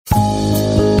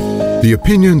The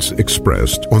opinions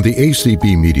expressed on the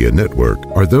ACB Media Network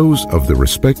are those of the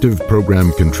respective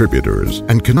program contributors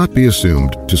and cannot be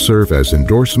assumed to serve as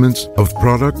endorsements of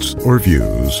products or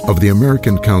views of the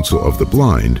American Council of the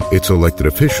Blind, its elected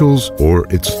officials, or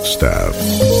its staff.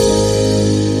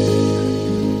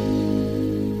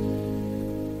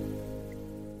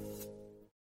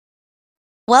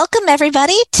 Welcome,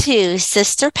 everybody, to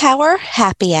Sister Power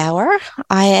Happy Hour.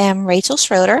 I am Rachel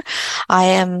Schroeder. I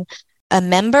am a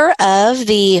member of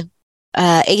the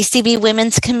ACB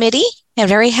Women's Committee. I'm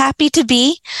very happy to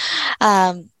be.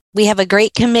 We have a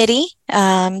great committee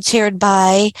chaired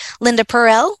by Linda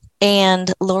Perrell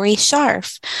and Lori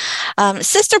Scharf.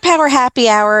 Sister Power Happy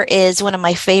Hour is one of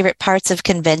my favorite parts of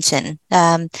convention.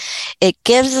 It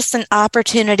gives us an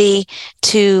opportunity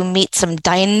to meet some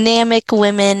dynamic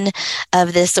women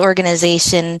of this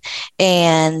organization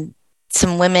and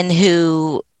some women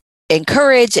who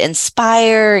encourage,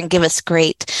 inspire, and give us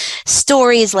great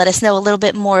stories, let us know a little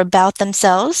bit more about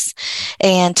themselves.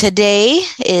 And today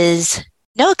is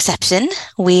no exception.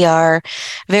 We are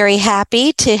very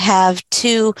happy to have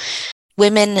two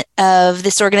women of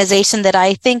this organization that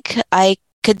I think I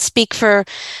could speak for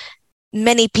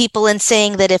many people in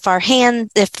saying that if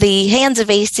the hands of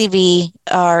ACB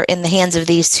are in the hands of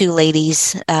these two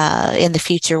ladies in the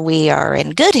future, we are in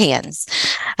good hands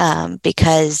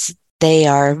because they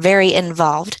are very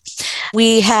involved.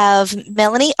 We have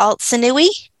Melanie Altsinui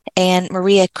and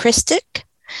Maria Kristich.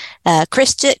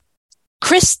 Kristich,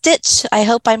 I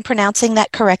hope I'm pronouncing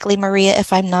that correctly, Maria.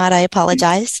 If I'm not, I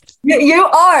apologize. You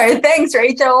are. Thanks,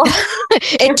 Rachel.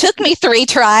 It took me 3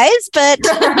 tries, but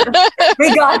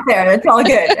we got there. It's all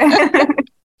good.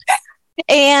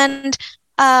 And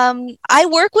I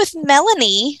work with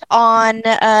Melanie on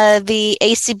the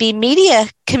ACB Media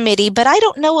Committee, but I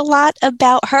don't know a lot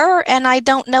about her, and I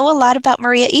don't know a lot about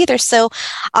Maria either. So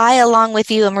I, along with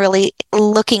you, am really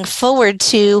looking forward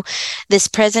to this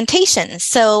presentation.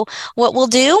 So what we'll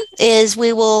do is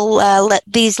we will let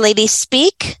these ladies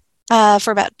speak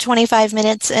for about 25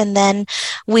 minutes, and then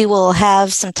we will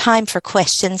have some time for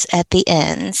questions at the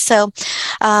end. So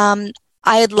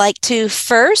I'd like to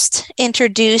first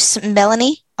introduce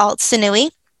Melanie Altsinui.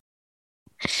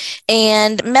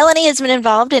 And Melanie has been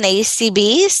involved in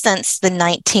ACB since the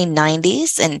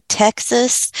 1990s in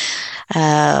Texas,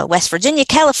 West Virginia,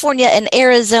 California, and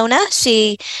Arizona.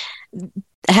 She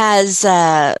was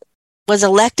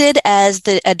elected as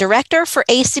a director for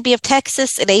ACB of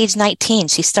Texas at age 19.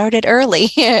 She started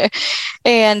early.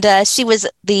 And she was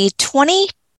the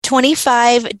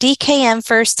 2025 DKM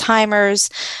First Timers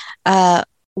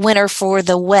winner for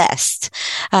the West.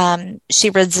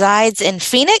 She resides in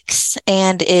Phoenix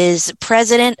and is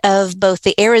president of both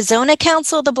the Arizona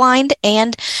Council of the Blind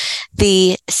and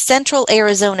the Central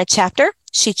Arizona chapter.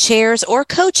 She chairs or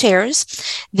co-chairs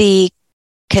the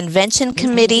Convention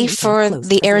Committee for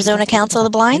the Arizona Council of the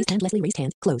Blind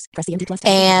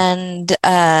and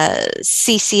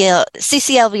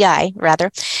CCLVI,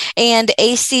 rather, and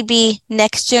ACB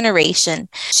Next Generation.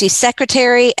 She's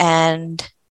secretary and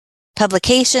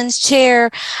publications chair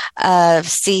of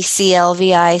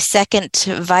CCLVI, second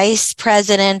vice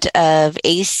president of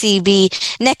ACB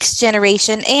Next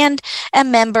Generation, and a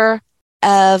member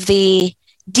of the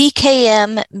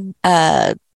DKM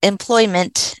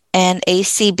Employment and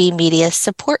ACB Media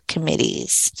Support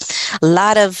Committees. A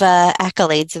lot of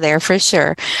accolades there for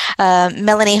sure.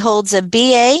 Melanie holds a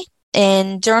BA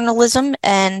in journalism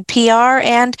and PR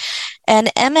and an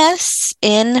MS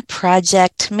in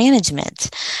project management.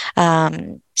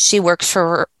 She worked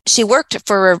for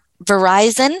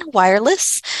Verizon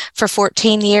Wireless for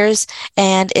 14 years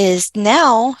and is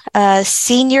now a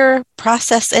senior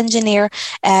process engineer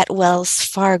at Wells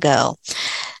Fargo.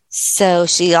 So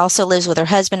she also lives with her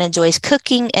husband, enjoys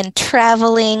cooking and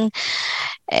traveling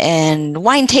and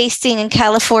wine tasting in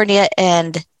California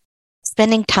and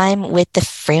spending time with the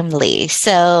family.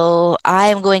 So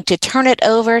I'm going to turn it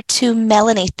over to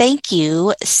Melanie. Thank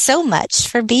you so much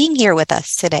for being here with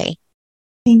us today.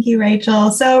 Thank you, Rachel.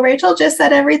 So Rachel just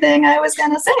said everything I was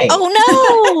going to say. Oh,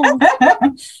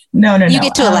 no. No. You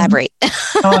get to elaborate.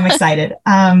 I'm excited.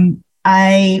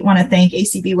 I want to thank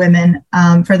ACB Women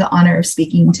for the honor of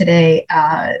speaking today.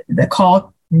 The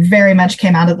call very much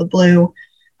came out of the blue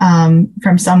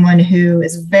from someone who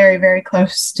is very, very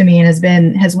close to me and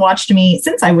has watched me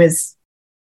since I was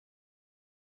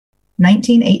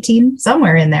 19, 18,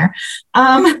 somewhere in there.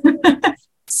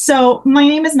 So my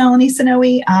name is Melanie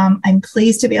Altsinui. I'm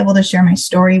pleased to be able to share my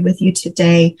story with you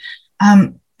today.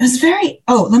 Let me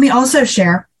also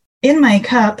share in my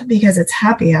cup, because it's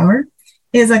happy hour,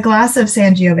 is a glass of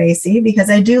Sangiovese because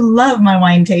I do love my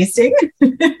wine tasting.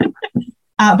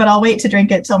 but I'll wait to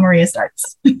drink it till Maria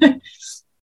starts. It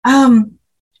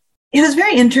was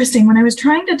very interesting when I was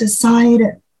trying to decide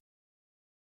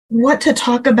what to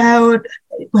talk about.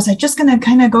 Was I just going to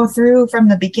kind of go through from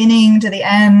the beginning to the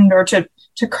end or to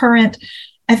current?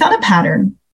 I found a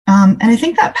pattern. And I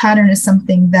think that pattern is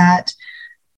something that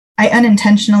I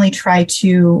unintentionally try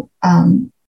to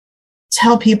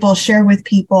tell people, share with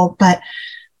people. But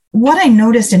what I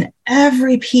noticed in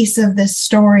every piece of this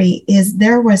story is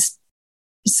there was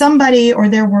somebody, or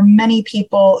there were many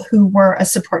people who were a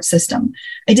support system.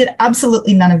 I did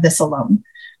absolutely none of this alone.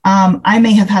 I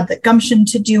may have had the gumption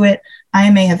to do it. I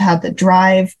may have had the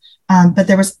drive, but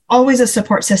there was always a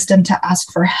support system to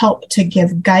ask for help, to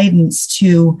give guidance,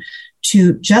 to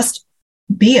just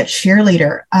be a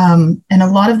cheerleader. And a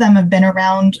lot of them have been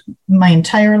around my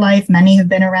entire life. Many have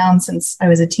been around since I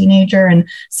was a teenager, and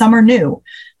some are new.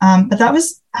 But that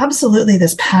was absolutely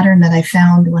this pattern that I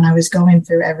found when I was going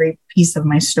through every piece of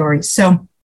my story. So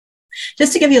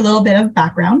just to give you a little bit of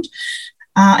background,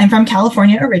 I'm from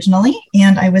California originally,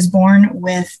 and I was born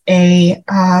with a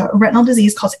retinal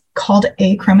disease called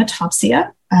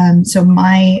achromatopsia. So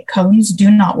my cones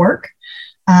do not work.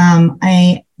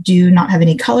 I do not have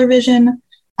any color vision.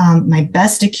 My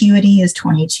best acuity is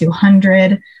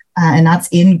 2200, and that's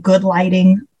in good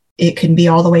lighting. It can be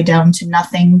all the way down to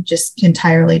nothing, just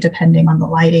entirely depending on the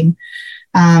lighting.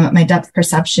 My depth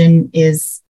perception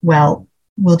is, well,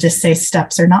 we'll just say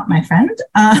steps are not my friend.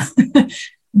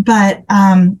 But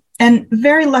and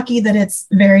very lucky that it's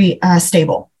very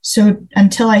stable. So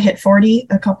until I hit 40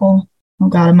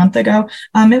 a month ago,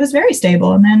 it was very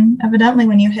stable. And then evidently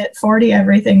when you hit 40,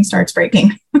 everything starts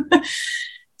breaking.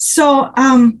 So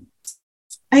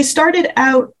I started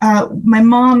out, my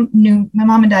mom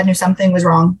and dad knew something was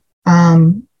wrong.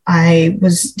 I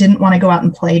didn't want to go out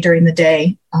and play during the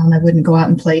day. I wouldn't go out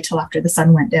and play till after the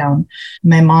sun went down.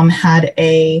 My mom had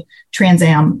a Trans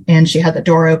Am, and she had the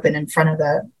door open in front of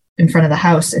the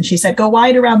house. And she said, "Go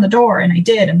wide around the door." And I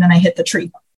did. And then I hit the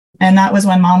tree. And that was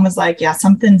when Mom was like, "Yeah,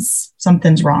 something's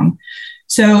wrong."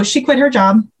 So she quit her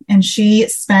job, and she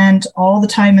spent all the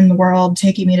time in the world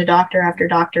taking me to doctor after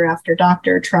doctor after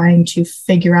doctor, trying to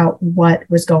figure out what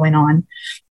was going on,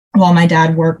 while my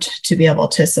dad worked to be able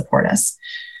to support us.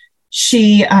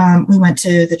 We went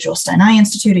to the Jules Stein Eye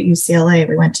Institute at UCLA.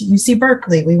 We went to UC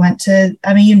Berkeley. We went to,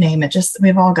 you name it,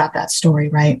 we've all got that story,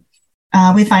 right?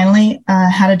 We finally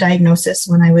had a diagnosis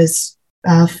when I was,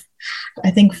 I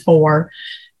think 4.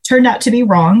 Turned out to be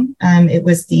wrong. It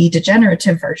was the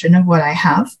degenerative version of what I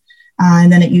have.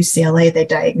 And then at UCLA, they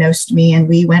diagnosed me, and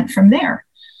we went from there.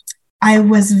 I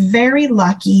was very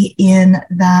lucky in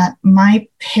that my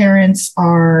parents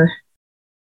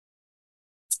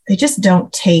they just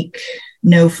don't take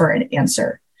no for an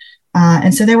answer.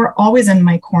 And so they were always in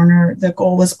my corner. The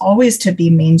goal was always to be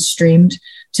mainstreamed,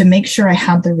 to make sure I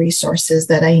had the resources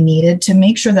that I needed, to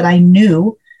make sure that I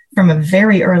knew from a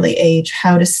very early age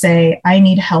how to say, "I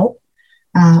need help,"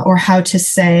 or how to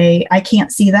say, "I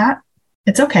can't see that.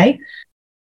 It's okay."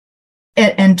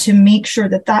 And to make sure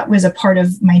that that was a part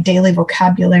of my daily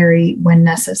vocabulary when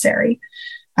necessary.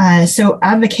 So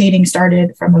advocating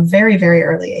started from a very, very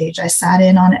early age. I sat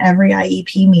in on every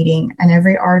IEP meeting and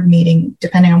every ARD meeting,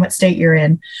 depending on what state you're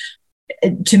in,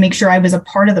 to make sure I was a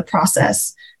part of the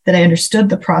process, that I understood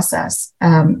the process,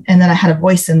 and that I had a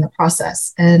voice in the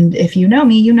process. And if you know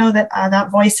me, you know that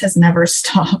that voice has never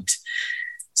stopped.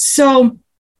 So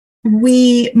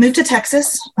we moved to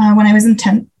Texas when I was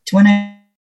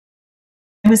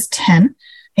 10,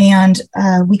 and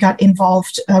we got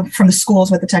involved from the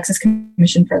schools with the Texas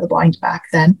Commission for the Blind back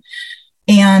then.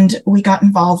 And we got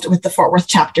involved with the Fort Worth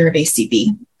chapter of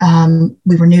ACB.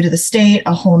 We were new to the state,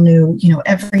 a whole new,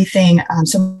 everything.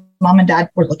 So Mom and Dad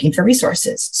were looking for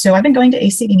resources. So I've been going to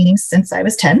ACB meetings since I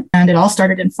was 10, and it all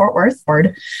started in Fort Worth,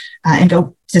 and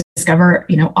go to discover,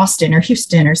 Austin or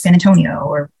Houston or San Antonio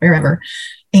or wherever.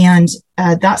 And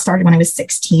that started when I was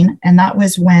 16. And that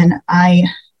was when I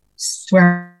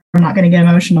swear I'm not going to get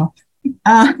emotional.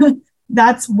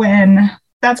 That's when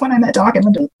I met Doc and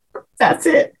Linda. That's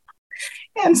it.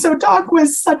 And so Doc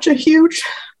was such a huge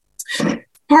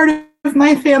part of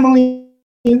my family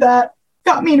that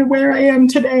got me to where I am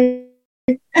today.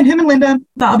 And him and Linda,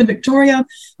 Bob and Victoria,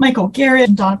 Michael Garrett,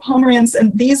 and Donna Pomerantz,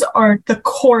 and these are the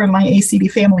core of my ACB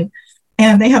family.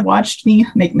 And they have watched me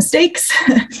make mistakes.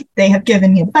 They have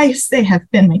given me advice. They have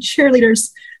been my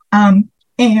cheerleaders.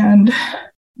 And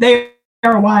they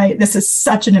are why this is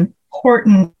such an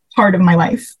important part of my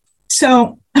life.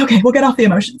 So, okay, we'll get off the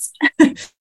emotions.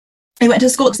 I went to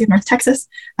school at North Texas.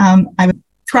 I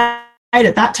tried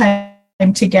at that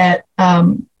time to get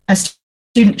a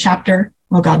student chapter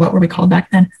oh God, what were we called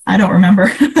back then? I don't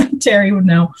remember. Terry would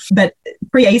know, but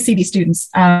pre-ACB students,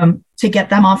 to get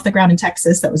them off the ground in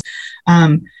Texas. That was,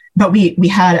 but we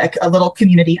had a little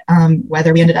community,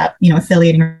 whether we ended up,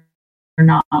 affiliating or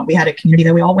not, we had a community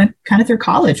that we all went kind of through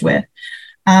college with.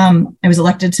 I was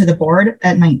elected to the board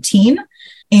at 19.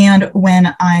 And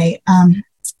when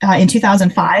in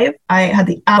 2005, I had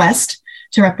the West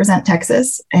to represent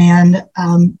Texas, and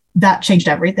that changed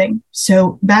everything.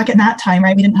 So back in that time,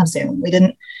 right, we didn't have Zoom. We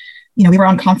didn't, we were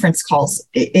on conference calls.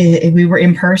 We were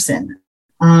in person.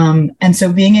 And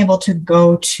so being able to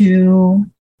go to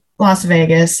Las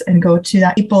Vegas and go to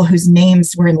that people whose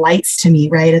names were in lights to me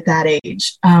right at that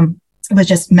age, it was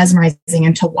just mesmerizing.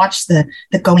 And to watch the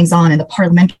goings on and the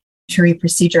parliamentary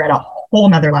procedure at a whole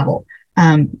nother level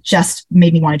just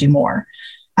made me want to do more.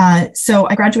 So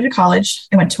I graduated college.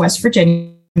 I went to West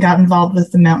Virginia, got involved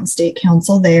with the Mountain State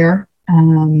Council there.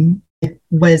 I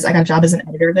got a job as an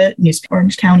editor of the newspaper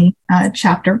Orange County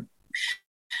chapter.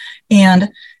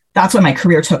 And that's when my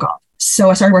career took off. So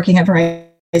I started working at Verizon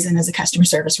as a customer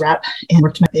service rep and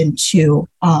worked into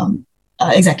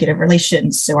executive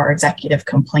relations. So our executive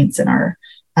complaints and our,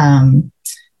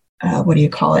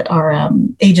 our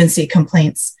agency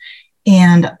complaints.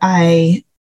 And I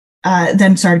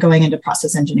then started going into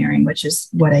process engineering, which is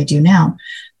what I do now.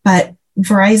 But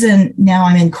Verizon, now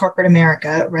I'm in corporate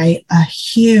America, right? A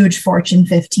huge Fortune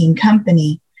 15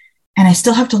 company. And I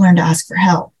still have to learn to ask for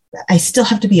help. I still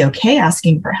have to be okay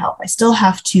asking for help. I still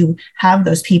have to have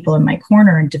those people in my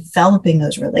corner and developing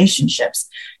those relationships.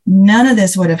 None of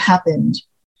this would have happened.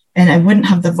 And I wouldn't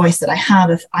have the voice that I have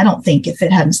if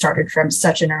it hadn't started from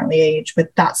such an early age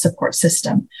with that support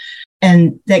system.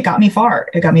 And that got me far.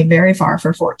 It got me very far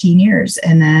for 14 years.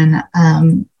 And then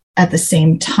at the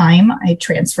same time, I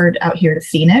transferred out here to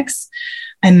Phoenix.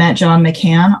 I met John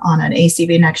McCann on an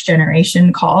ACB Next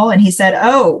Generation call. And he said,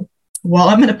 oh, well,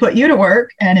 I'm going to put you to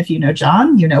work. And if you know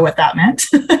John, you know what that meant.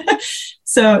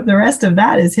 So the rest of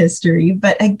that is history.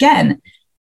 But again,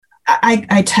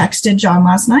 I texted John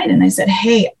last night and I said,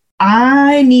 hey,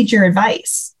 I need your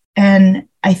advice. And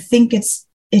I think it's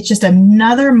just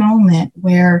another moment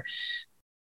where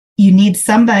you need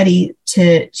somebody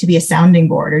to be a sounding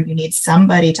board, or you need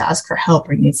somebody to ask for help,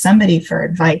 or you need somebody for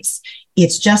advice.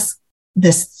 It's just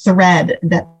this thread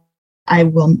that I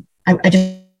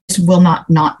just will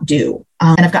not do.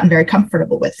 And I've gotten very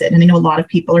comfortable with it. And I know a lot of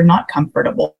people are not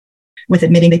comfortable with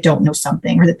admitting they don't know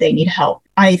something or that they need help.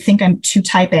 I think I'm too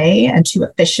type A and too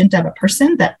efficient of a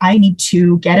person that I need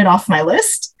to get it off my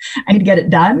list. I need to get it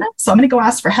done. So I'm going to go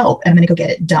ask for help and I'm going to go get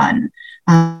it done.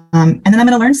 And then I'm going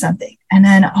to learn something. And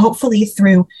then hopefully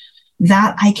through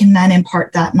that, I can then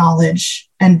impart that knowledge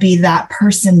and be that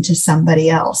person to somebody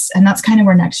else. And that's kind of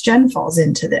where Next Gen falls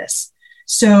into this.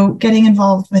 So getting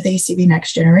involved with ACB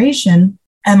Next Generation,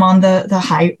 I'm on the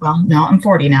high, well, no, I'm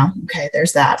 40 now. Okay,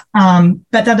 there's that.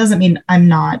 But that doesn't mean I'm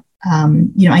not,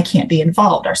 I can't be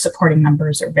involved. Our supporting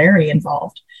members are very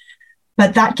involved.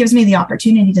 But that gives me the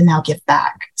opportunity to now give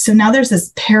back. So now there's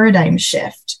this paradigm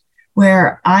shift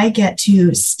where I get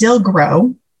to still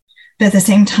grow, but at the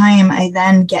same time, I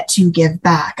then get to give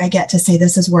back. I get to say,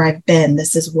 this is where I've been.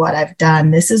 This is what I've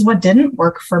done. This is what didn't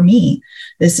work for me.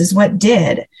 This is what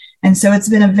did. And so it's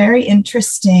been a very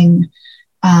interesting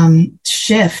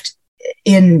shift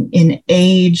in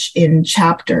age, in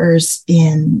chapters,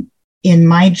 in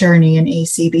my journey in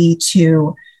ACB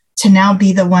to now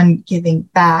be the one giving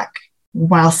back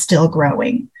while still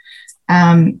growing.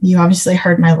 You obviously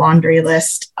heard my laundry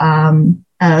list of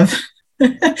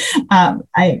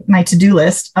my to-do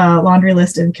list, laundry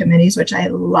list of committees, which I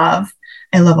love.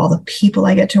 I love all the people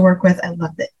I get to work with. I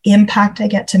love the impact I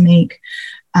get to make.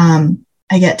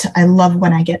 I love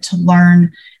when I get to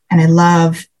learn, and I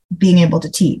love being able to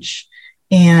teach.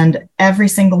 And every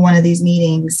single one of these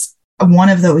meetings, one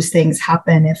of those things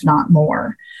happen, if not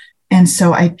more. And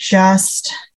so I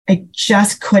just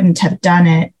couldn't have done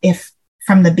it if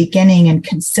from the beginning and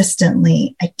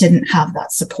consistently, I didn't have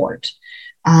that support,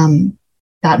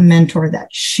 that mentor,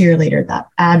 that cheerleader, that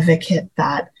advocate,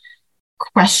 that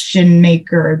question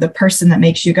maker, the person that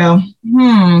makes you go,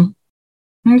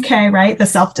 okay, right? The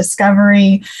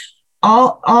self-discovery,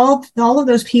 all of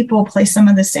those people play some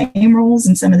of the same roles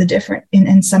and some of the different,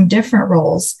 in some different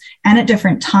roles and at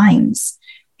different times.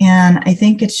 And I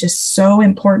think it's just so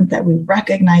important that we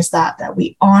recognize that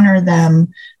we honor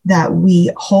them, that we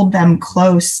hold them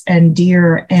close and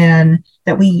dear, and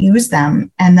that we use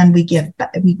them, and then we give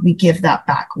that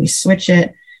back. We switch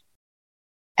it.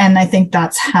 And I think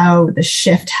that's how the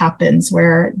shift happens,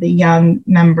 where the young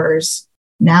members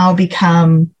now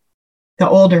become the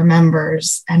older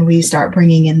members and we start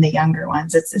bringing in the younger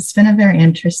ones. It's been a very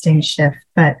interesting shift,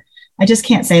 but I just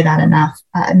can't say that enough.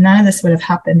 None of this would have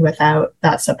happened without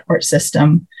that support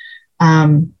system,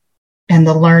 and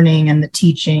the learning and the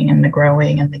teaching and the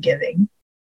growing and the giving.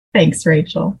 Thanks,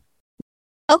 Rachel.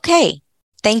 Okay.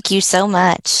 Thank you so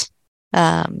much.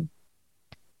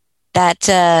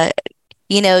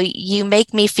 You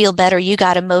make me feel better. You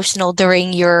got emotional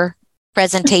during your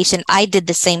presentation. I did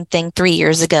the same thing 3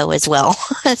 years ago as well.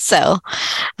 So,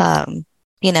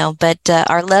 but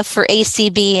our love for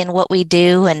ACB and what we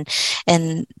do and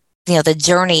the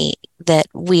journey that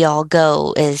we all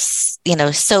go is,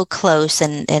 so close,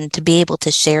 and to be able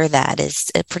to share that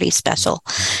is a pretty special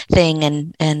thing.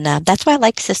 And that's why I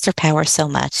like Sister Power so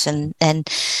much, and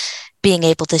being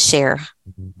able to share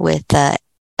with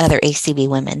other ACB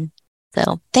women.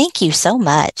 So thank you so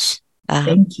much.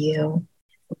 Thank you.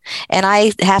 And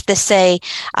I have to say,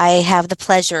 I have the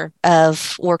pleasure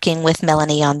of working with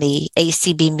Melanie on the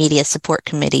ACB Media Support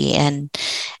Committee, and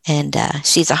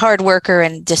she's a hard worker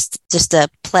and just a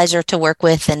pleasure to work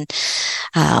with. And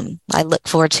I look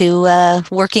forward to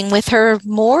working with her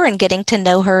more and getting to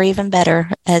know her even better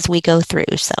as we go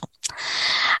through. So,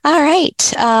 all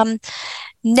right.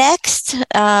 Next,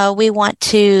 we want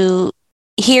to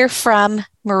hear from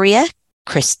Maria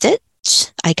Kristich.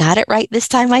 I got it right this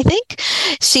time, I think.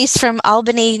 She's from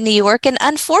Albany, New York. And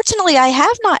unfortunately, I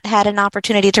have not had an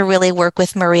opportunity to really work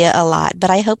with Maria a lot,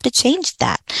 but I hope to change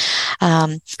that.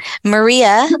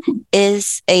 Maria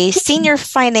is a senior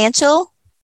financial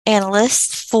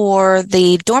analyst for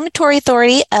the Dormitory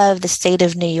Authority of the state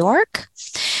of New York.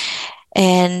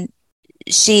 And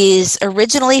she's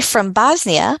originally from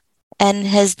Bosnia and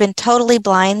has been totally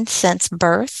blind since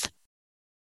birth.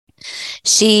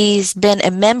 She's been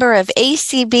a member of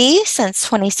ACB since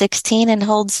 2016 and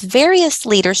holds various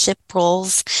leadership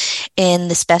roles in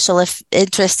the special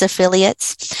interest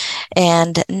affiliates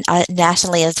and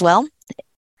nationally as well,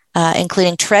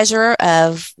 including treasurer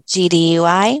of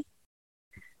GDUI,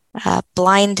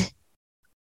 Blind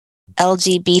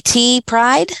LGBT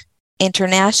Pride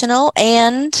International,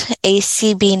 and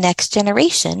ACB Next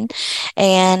Generation,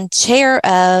 and chair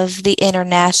of the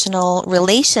International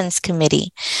Relations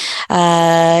Committee.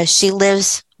 She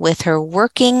lives with her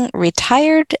working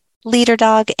retired leader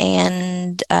dog,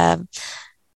 and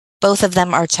both of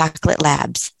them are chocolate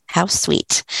labs. How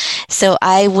sweet. So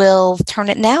I will turn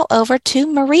it now over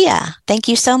to Maria. Thank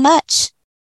you so much.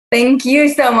 Thank you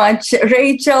so much,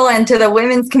 Rachel, and to the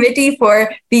Women's Committee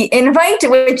for the invite,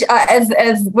 which,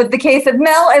 as with the case of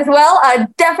Mel as well,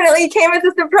 definitely came as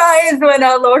a surprise when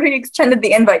Lori extended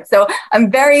the invite. So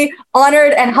I'm very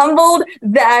honored and humbled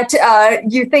that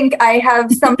you think I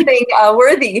have something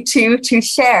worthy to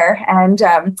share. And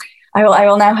I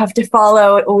will now have to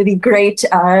follow the great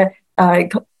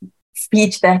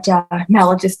speech that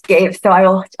Mel just gave. So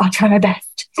I'll try my best.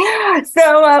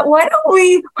 So why don't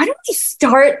we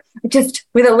start just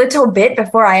with a little bit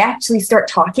before I actually start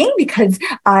talking, because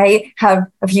I have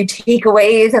a few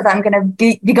takeaways as I'm going to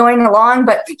be going along.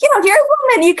 But here's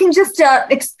one that you can just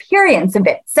experience a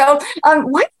bit. So why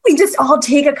don't we just all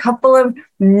take a couple of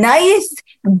nice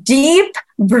deep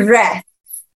breaths?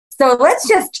 So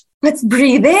let's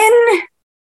breathe in.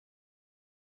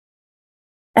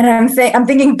 And I'm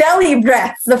thinking belly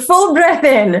breaths, the full breath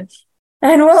in.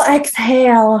 And we'll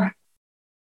exhale.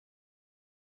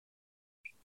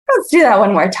 Let's do that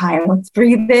one more time. Let's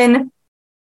breathe in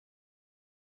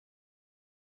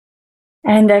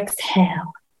and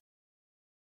exhale.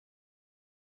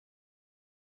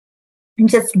 And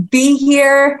just be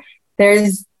here.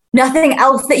 There's nothing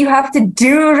else that you have to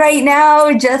do right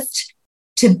now, just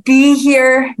to be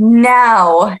here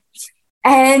now.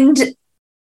 And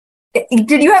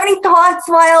did you have any thoughts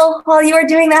while you were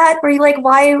doing that? Were you like,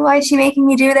 why is she making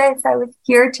me do this? I was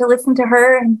here to listen to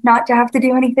her and not to have to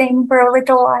do anything for a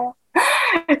little while.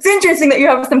 It's interesting that you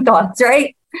have some thoughts,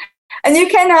 right? And you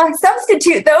can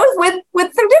substitute those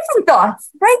with some different thoughts,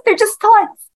 right? They're just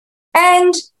thoughts.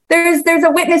 And there's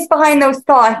a witness behind those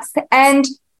thoughts. And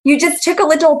you just took a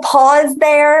little pause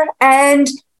there, and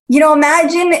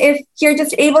imagine if you're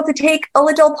just able to take a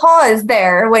little pause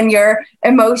there when your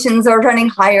emotions are running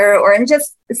higher, or in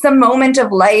just some moment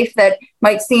of life that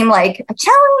might seem like a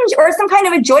challenge or some kind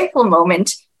of a joyful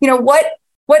moment. What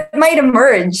might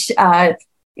emerge?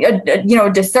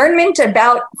 Discernment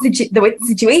about the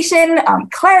situation,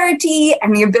 clarity,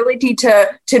 and the ability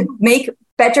to make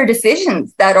better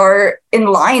decisions that are in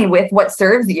line with what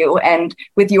serves you and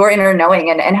with your inner knowing,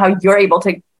 and how you're able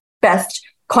to best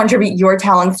contribute your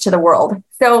talents to the world.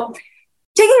 So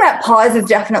taking that pause is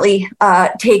definitely a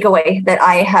takeaway that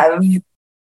I have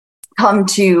come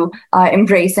to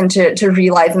embrace and to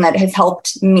realize, and that has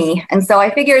helped me. And so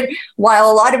I figured,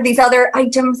 while a lot of these other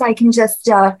items I can just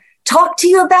talk to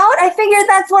you about, I figured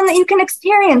that's one that you can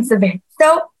experience a bit.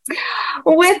 So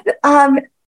with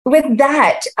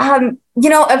that,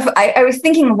 if I was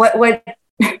thinking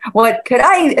what could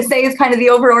I say is kind of the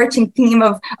overarching theme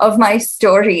of my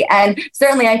story? And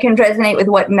certainly I can resonate with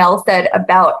what Mel said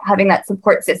about having that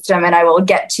support system, and I will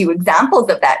get to examples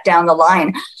of that down the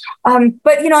line.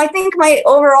 But I think my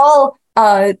overall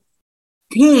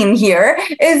theme here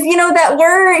is, that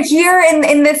we're here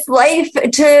in this life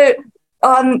to,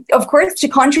 of course, to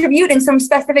contribute in some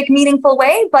specific, meaningful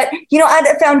way, but,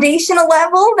 at a foundational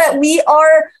level, that we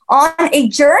are on a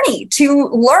journey to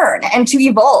learn and to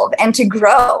evolve and to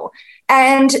grow.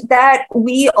 And that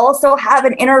we also have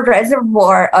an inner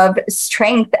reservoir of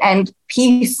strength and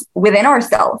peace within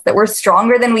ourselves, that we're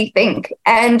stronger than we think.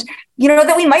 And,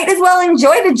 that we might as well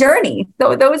enjoy the journey.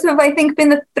 So those have, I think, been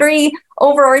the three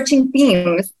overarching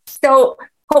themes. So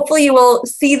hopefully you will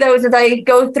see those as I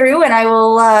go through, and I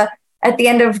will, at the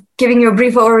end of giving you a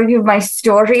brief overview of my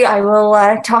story, I will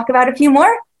talk about a few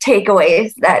more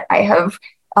takeaways that I have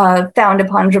found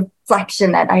upon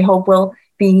reflection that I hope will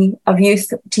be of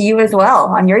use to you as well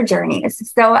on your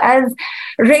journeys. So as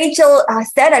Rachel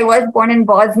said, I was born in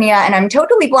Bosnia, and I'm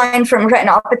totally blind from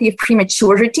retinopathy of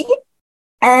prematurity.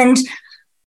 And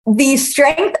the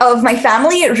strength of my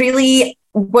family really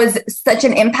was such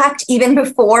an impact even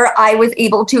before I was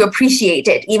able to appreciate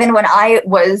it, even when I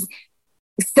was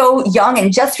so young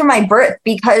and just from my birth,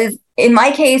 because in my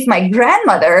case, my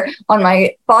grandmother on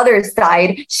my father's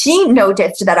side, she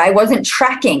noticed that I wasn't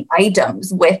tracking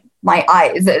items with my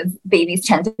eyes as babies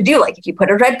tend to do. Like if you put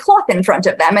a red cloth in front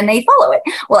of them and they follow it.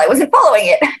 Well, I wasn't following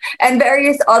it, and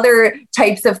various other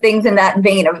types of things in that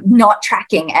vein of not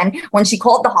tracking. And when she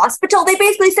called the hospital, they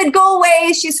basically said, go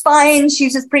away. She's fine.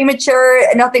 She's just premature.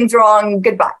 Nothing's wrong.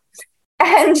 Goodbye.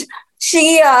 And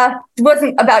she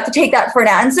wasn't about to take that for an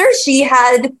answer. She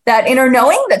had that inner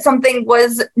knowing that something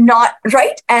was not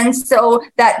right. And so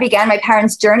that began my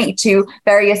parents' journey to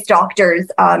various doctors.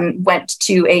 Went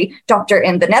to a doctor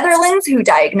in the Netherlands who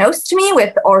diagnosed me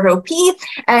with ROP.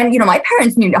 And, my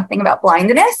parents knew nothing about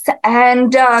blindness.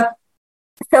 And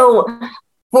so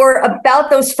for about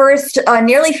those first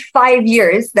nearly 5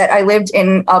 years that I lived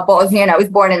in Bosnia, and I was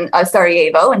born in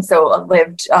Sarajevo, and so I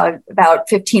lived about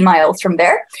 15 miles from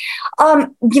there.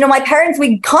 My parents,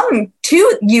 we'd come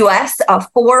to U.S.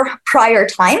 4 prior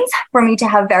times for me to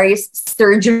have various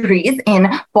surgeries in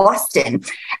Boston.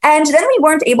 And then we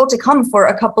weren't able to come for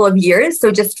a couple of years.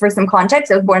 So just for some context,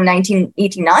 I was born in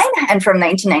 1989, and from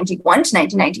 1991 to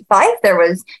 1995, there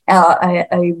was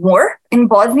a war in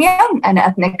Bosnia, an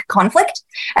ethnic conflict.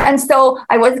 And so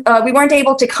we weren't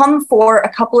able to come for a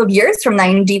couple of years from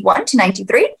 91 to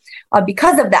 93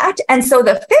 because of that. And so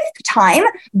the 5th time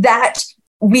that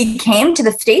we came to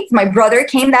the States, my brother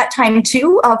came that time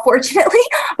too, fortunately,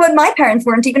 but my parents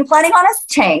weren't even planning on us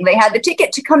staying. They had the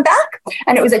ticket to come back,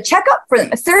 and it was a checkup for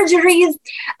the surgeries.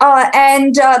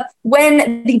 And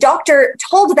when the doctor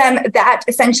told them that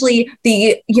essentially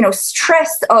the,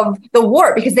 stress of the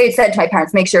war, because they had said to my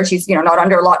parents, make sure she's, not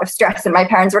under a lot of stress. And my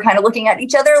parents were kind of looking at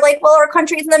each other like, well, our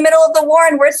country's in the middle of the war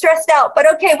and we're stressed out, but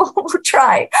okay, we'll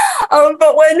try.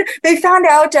 But when they found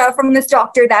out from this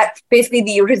doctor that basically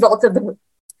the results of the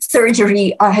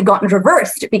surgery had gotten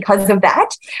reversed because of that,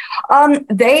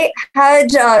 they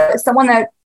had someone that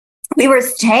we were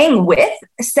staying with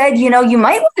said, you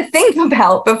might want to think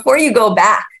about before you go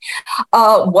back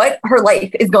what her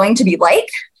life is going to be like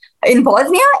in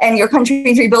Bosnia, and your country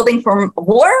is rebuilding from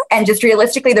war, and just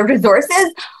realistically the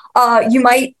resources, you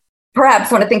might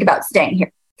perhaps want to think about staying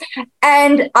here.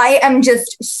 And I am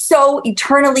just so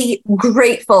eternally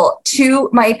grateful to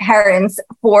my parents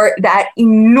for that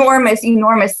enormous,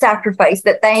 enormous sacrifice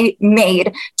that they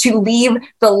made to leave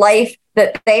the life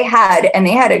that they had. And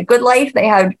they had a good life. They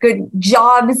had good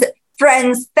jobs,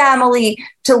 friends, family,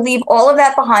 to leave all of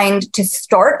that behind, to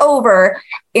start over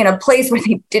in a place where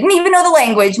they didn't even know the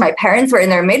language. My parents were in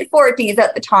their mid-40s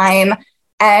at the time.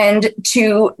 And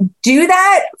to do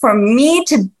that, for me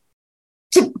to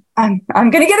I'm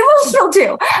going to get emotional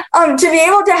too, to be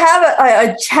able to have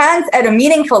a chance at a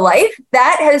meaningful life,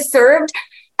 that has served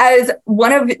as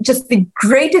one of just the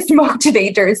greatest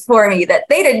motivators for me, that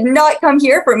they did not come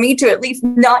here for me to at least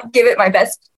not give it my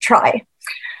best try.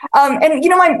 And,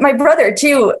 my brother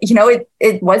too,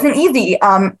 it wasn't easy,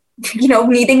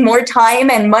 needing more time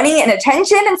and money and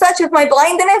attention and such with my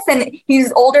blindness. And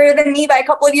he's older than me by a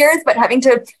couple of years, but having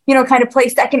to, kind of play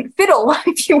second fiddle,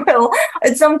 if you will,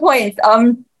 at some points,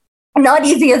 not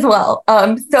easy as well.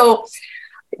 So,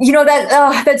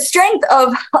 that strength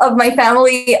of my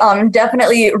family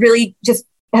definitely really just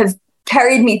has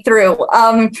carried me through.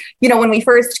 When we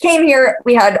first came here,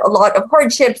 we had a lot of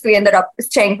hardships. We ended up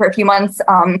staying for a few months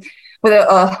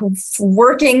with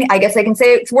working. I guess I can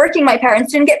say it's working. My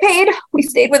parents didn't get paid. We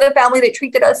stayed with a family that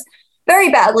treated us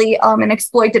very badly and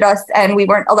exploited us, and we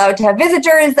weren't allowed to have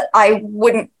visitors.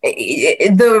 The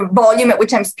volume at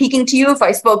which I'm speaking to you, if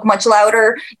I spoke much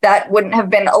louder, that wouldn't have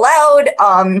been allowed.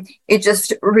 It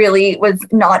just really was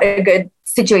not a good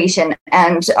situation.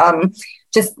 And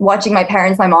just watching my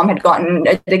parents, my mom had gotten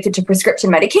addicted to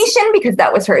prescription medication because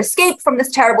that was her escape from this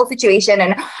terrible situation.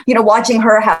 And, watching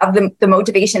her have the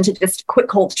motivation to just quit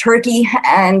cold turkey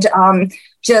and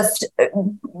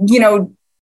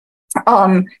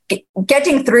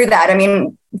getting through that. I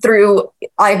mean, through,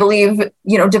 I believe,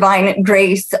 divine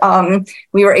grace,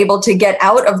 we were able to get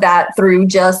out of that through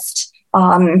just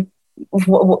having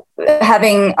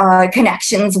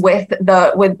connections with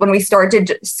when we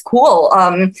started school,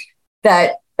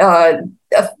 that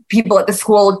people at the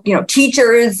school,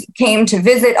 teachers came to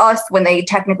visit us when they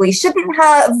technically shouldn't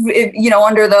have,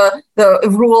 under the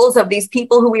rules of these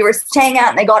people who we were staying at,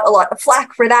 and they got a lot of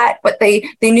flack for that, but they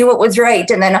knew it was right.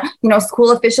 And then,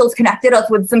 school officials connected us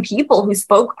with some people who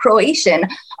spoke Croatian,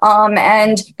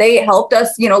 and they helped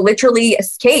us, literally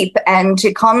escape and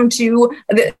to come to,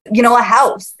 a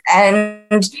house.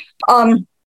 And,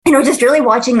 just really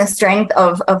watching the strength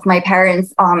of my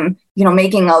parents,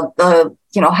 making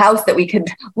a house that we could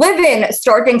live in,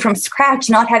 starting from scratch,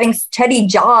 not having steady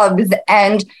jobs.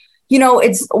 And,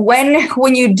 it's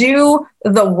when you do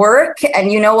the work and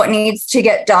what needs to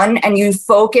get done, and you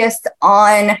focus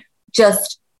on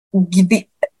just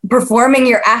performing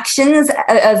your actions,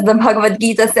 as the Bhagavad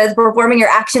Gita says, performing your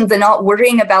actions and not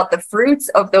worrying about the fruits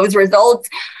of those results,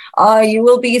 you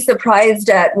will be surprised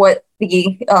at what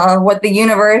the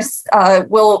universe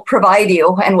will provide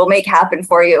you and will make happen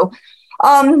for you.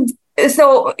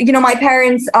 So, my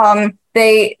parents,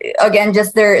 they, again,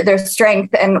 just their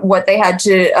strength and what they had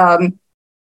to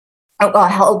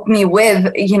help me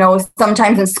with,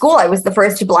 sometimes in school, I was the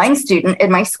first blind student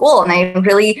in my school, and I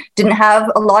really didn't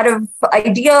have a lot of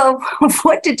idea of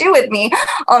what to do with me.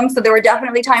 So there were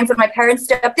definitely times when my parents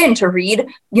stepped in to read,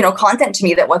 content to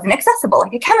me that wasn't accessible,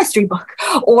 like a chemistry book,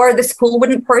 or the school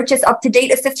wouldn't purchase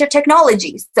up-to-date assistive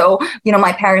technology. So,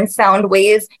 my parents found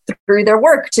ways through their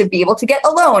work to be able to get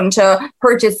a loan to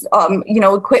purchase,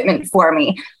 equipment for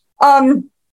me.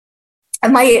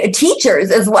 And my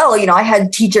teachers as well, I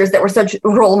had teachers that were such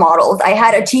role models. I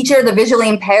had a teacher, the visually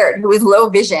impaired, who was low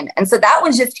vision. And so that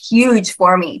was just huge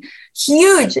for me.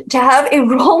 Huge to have a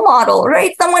role model,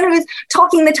 right? Someone who's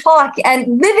talking the talk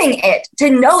and living it, to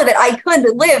know that I could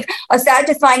live a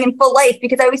satisfying and full life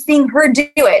because I was seeing her do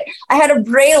it. I had a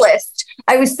Brailleist.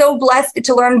 I was so blessed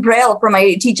to learn Braille from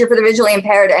my teacher for the visually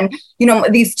impaired. And,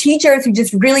 these teachers who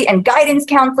just really, and guidance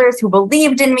counselors who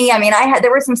believed in me. I mean,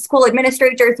 there were some school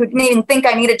administrators who didn't even think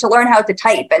I needed to learn how to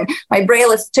type. And my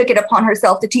Brailleist took it upon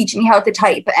herself to teach me how to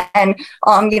type. And,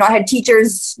 I had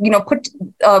teachers,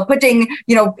 putting,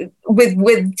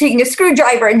 with taking a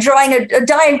screwdriver and drawing a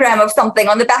diagram of something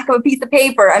on the back of a piece of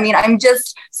paper. I mean, I'm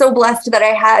just so blessed that I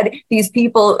had these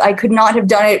people. I could not have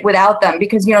done it without them,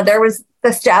 because, there was the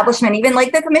establishment, even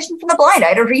like the Commission for the Blind. I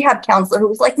had a rehab counselor who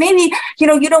was like, maybe, you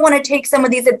don't want to take some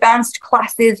of these advanced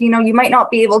classes, you might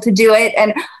not be able to do it.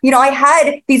 And, I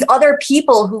had these other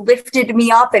people who lifted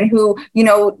me up and who,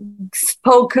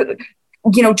 spoke,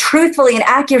 truthfully and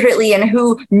accurately, and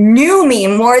who knew me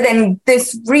more than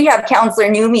this rehab counselor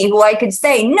knew me, who I could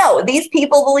say, no, these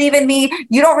people believe in me.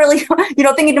 You don't really,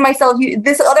 thinking to myself,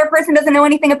 this other person doesn't know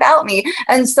anything about me.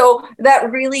 And so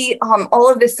that really,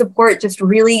 all of this support just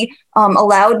really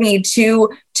allowed me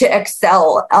to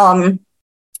excel.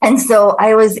 And so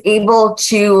I was able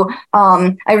to,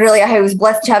 I was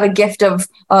blessed to have a gift of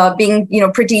being,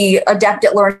 pretty adept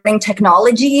at learning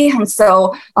technology. And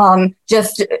so I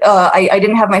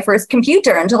didn't have my first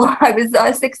computer until I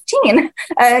was 16.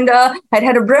 And I'd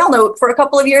had a Braille note for a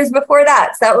couple of years before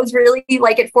that. So that was really,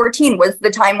 like, at 14 was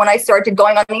the time when I started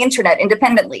going on the internet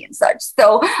independently and such.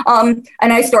 So, and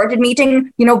I started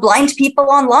meeting, blind people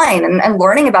online and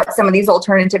learning about some of these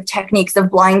alternative techniques of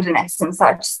blindness and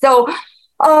such. So,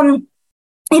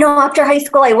 after high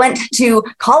school, I went to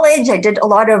college. I did a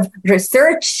lot of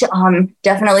research.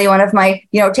 Definitely one of my,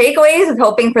 takeaways is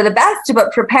hoping for the best,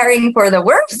 but preparing for the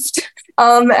worst,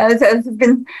 as has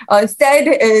been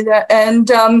said.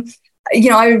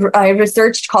 I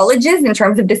researched colleges in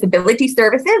terms of disability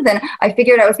services, and I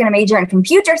figured I was going to major in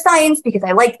computer science because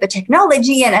I liked the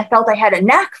technology and I felt I had a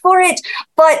knack for it.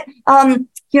 But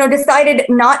decided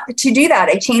not to do that.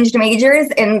 I changed majors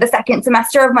in the second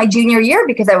semester of my junior year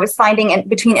because I was finding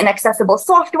between inaccessible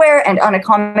software and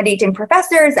unaccommodating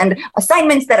professors and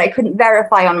assignments that I couldn't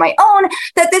verify on my own,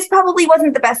 that this probably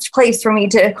wasn't the best place for me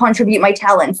to contribute my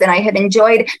talents. And I had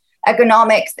enjoyed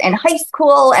economics in high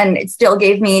school, and it still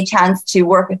gave me a chance to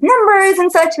work with numbers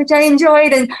and such, which I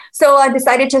enjoyed. And so I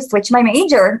decided to switch my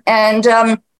major and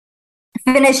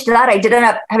finished that. I did end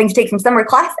up having to take some summer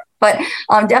classes, but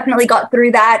definitely got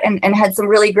through that and had some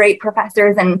really great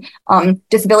professors and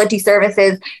disability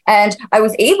services. And I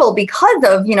was able, because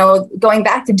of, going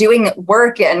back to doing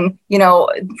work and,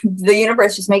 the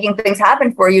universe just making things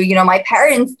happen for you. My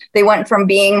parents, they went from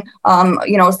being,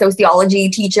 a sociology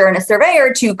teacher and a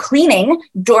surveyor to cleaning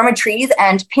dormitories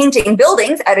and painting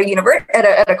buildings at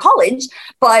a college.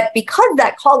 But because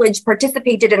that college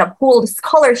participated in a pooled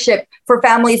scholarship for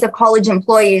families of college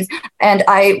employees, and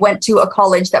I went to a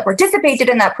college that participated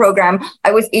in that program,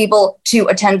 I was able to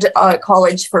attend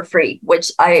college for free,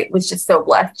 which I was just so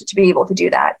blessed to be able to do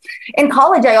that. In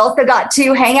college, I also got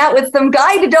to hang out with some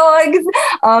guide dogs.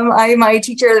 My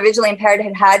teacher, the visually impaired,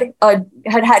 had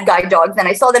guide dogs, and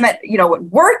I saw them at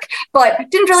work, but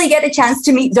didn't really get a chance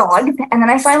to meet dogs. And then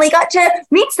I finally got to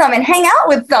meet some and hang out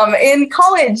with some in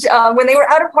college when they were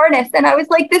out of harness. And I was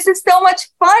like, this is so much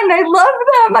fun. I love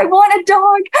them. I want a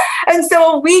dog. And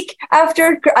so a week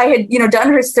after I had,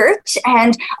 done research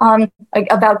and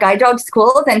about guide dog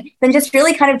schools, and then just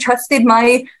really kind of trusted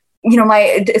my,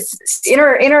 my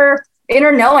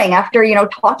inner knowing after,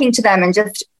 talking to them and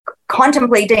just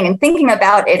contemplating and thinking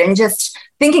about it and just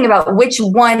thinking about which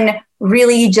one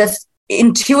really just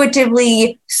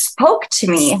intuitively spoke to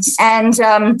me. And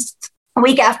a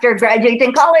week after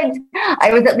graduating college,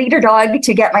 I was at Leader Dog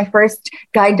to get my first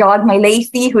guide dog, my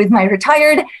Lacey, who is my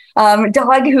retired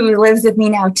dog who lives with me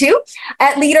now too.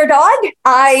 At Leader Dog,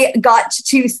 I got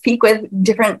to speak with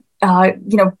different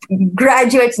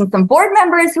graduates and some board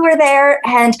members who were there.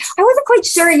 And I wasn't quite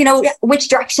sure, which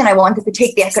direction I wanted to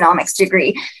take the economics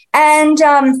degree. And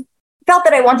felt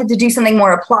that I wanted to do something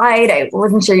more applied. I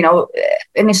wasn't sure,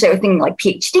 initially I was thinking like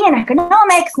PhD in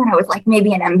economics, and I was like,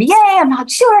 maybe an MBA, I'm not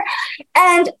sure.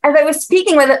 And as I was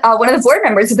speaking with one of the board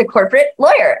members, who's a corporate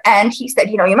lawyer, and he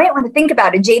said, you might want to think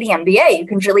about a JD MBA. You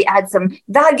can really add some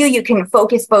value. You can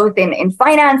focus both in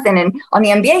finance and on the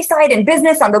MBA side, and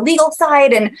business on the legal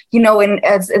side. And,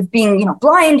 as being,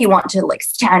 blind, you want to like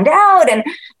stand out. And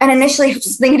initially I was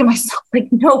just thinking to myself, like,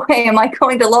 no way am I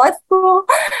going to law school.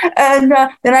 And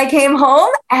then I came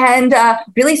home and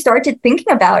really started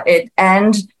thinking about it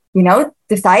and,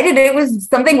 decided it was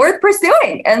something worth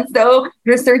pursuing. And so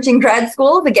researching grad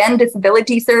schools, again,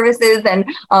 disability services. And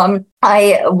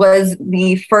I was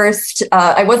the first,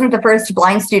 I wasn't the first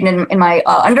blind student in my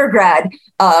undergrad,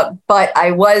 but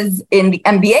I was in the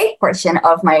MBA portion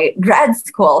of my grad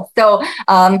school. So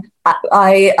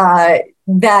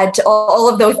that all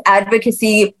of those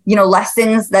advocacy,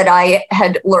 lessons that I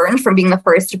had learned from being the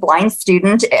first blind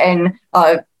student in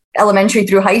elementary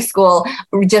through high school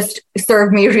just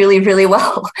served me really, really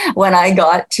well when I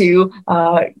got to,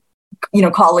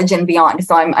 college and beyond.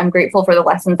 So I'm grateful for the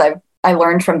lessons I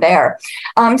learned from there.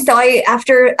 So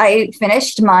after I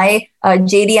finished my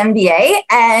JD MBA,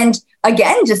 and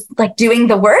again, just like doing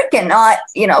the work and not,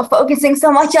 focusing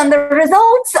so much on the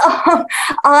results.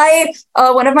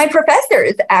 One of my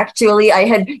professors, actually, I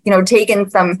had, taken done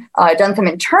some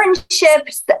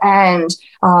internships and,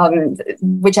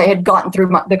 which I had gotten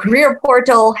through the career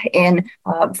portal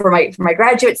for my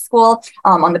graduate school,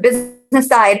 on the business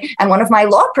side. And one of my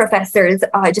law professors,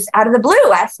 just out of the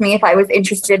blue, asked me if I was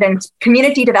interested in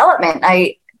community development.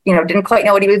 I didn't quite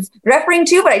know what he was referring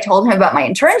to, but I told him about my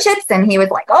internships, and he was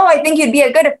like, oh, I think you'd be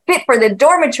a good fit for the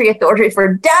Dormitory Authority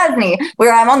for DASNY,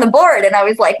 where I'm on the board. And I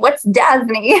was like, what's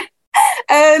DASNY?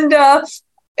 And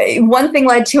one thing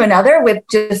led to another with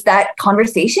just that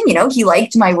conversation. He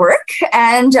liked my work,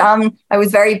 and I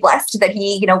was very blessed that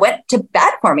he, went to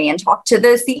bat for me and talked to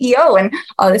the CEO and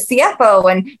the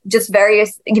CFO and just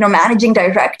various, managing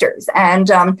directors. And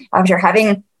after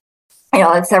having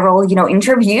several,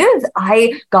 interviews,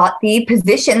 I got the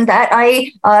position that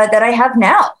I have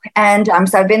now. And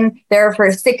so I've been there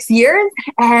for 6 years.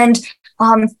 And,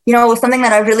 something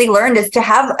that I've really learned is to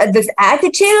have this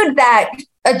attitude that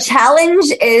a challenge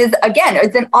is, again,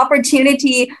 it's an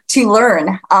opportunity to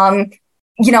learn. I'm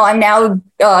now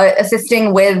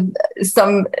assisting with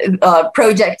some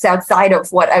projects outside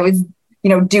of what I was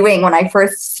doing when I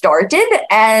first started.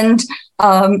 And,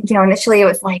 initially it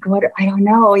was like, I don't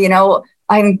know,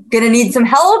 I'm going to need some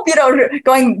help,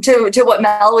 going to what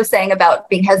Mel was saying about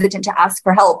being hesitant to ask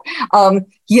for help, and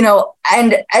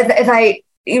as I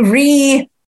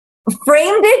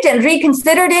framed it and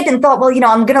reconsidered it and thought, well,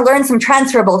 I'm going to learn some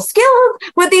transferable skills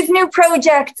with these new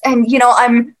projects. And,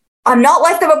 I'm not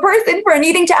less of a person for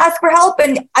needing to ask for help.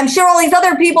 And I'm sure all these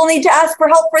other people need to ask for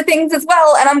help for things as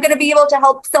well. And I'm going to be able to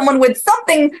help someone with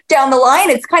something down the line.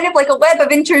 It's kind of like a web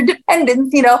of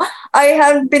interdependence. I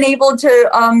have been able to,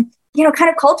 kind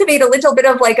of cultivate a little bit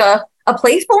of like a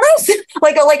playfulness,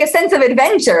 like a sense of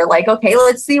adventure, like, okay,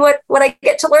 let's see what I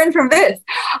get to learn from this.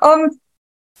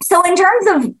 So in terms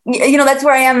of, that's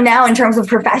where I am now in terms of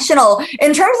professional.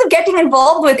 In terms of getting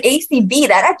involved with ACB,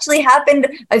 that actually happened,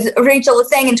 as Rachel was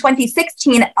saying, in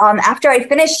 2016, after I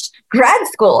finished grad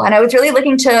school. And I was really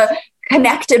looking to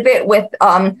connect a bit with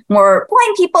more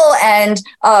blind people and,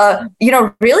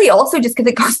 really also just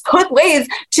because it goes both ways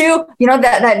to,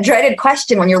 that dreaded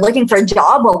question when you're looking for a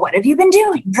job, well, what have you been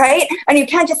doing, right? And you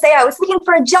can't just say, I was looking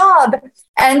for a job.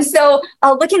 And so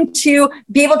looking to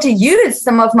be able to use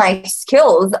some of my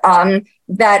skills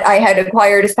that I had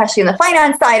acquired, especially in the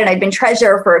finance side, and I'd been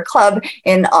treasurer for a club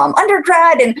in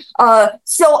undergrad. And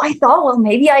so I thought, well,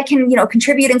 maybe I can,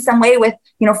 contribute in some way with,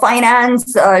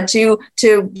 finance to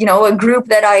a group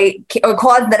a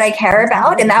cause that I care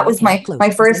about. And that was my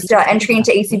first entry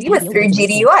into ACB was through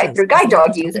GDUI, through guide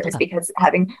dog users, because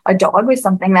having a dog was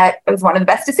something that was one of the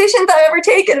best decisions I've ever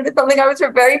taken. And it's something I was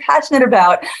very passionate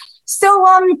about. So,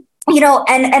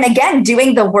 and again,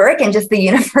 doing the work and just the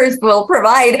universe will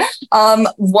provide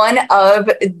one of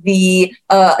the,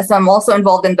 so I'm also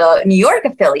involved in the New York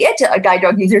affiliate, Guide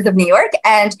Dog Users of New York.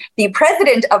 And the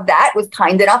president of that was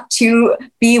kind enough to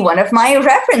be one of my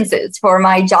references for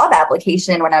my job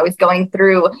application when I was going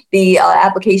through the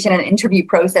application and interview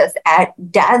process at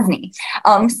DASNY.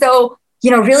 So,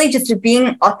 really just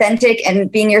being authentic and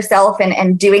being yourself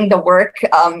and doing the work,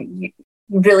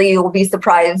 really you'll be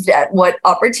surprised at what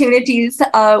opportunities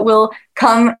will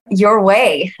come your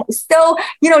way. So,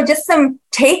 just some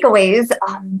takeaways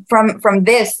from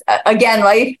this. Again,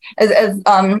 life, as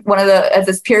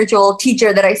a spiritual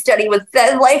teacher that I study with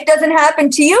says, life doesn't happen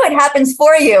to you, it happens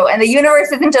for you. And the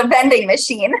universe isn't a vending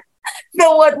machine.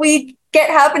 So what we get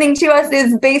happening to us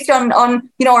is based on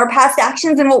our past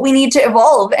actions and what we need to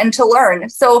evolve and to learn.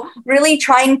 So really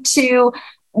trying to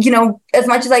as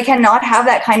much as I can not have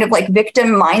that kind of like victim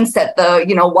mindset,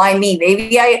 why me?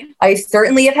 Maybe I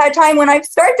certainly have had time when I've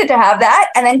started to have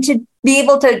that, and then to be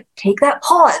able to take that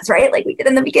pause, right? Like we did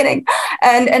in the beginning,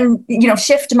 and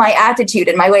shift my attitude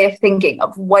and my way of thinking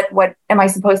of what am I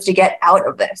supposed to get out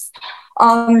of this?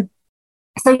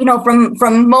 So,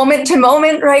 from moment to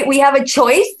moment, right, we have a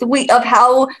choice of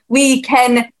how we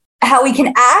can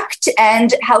act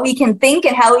and how we can think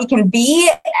and how we can be,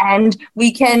 and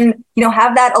we can,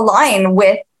 have that align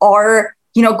with our,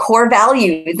 core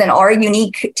values and our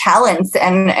unique talents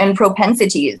and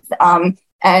propensities.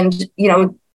 And,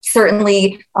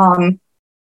 certainly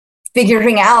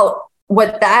figuring out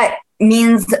what that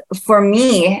means for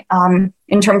me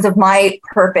in terms of my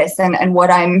purpose and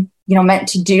what I'm, meant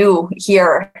to do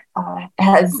here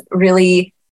has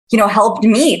really, helped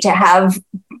me to have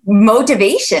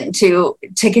motivation to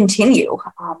continue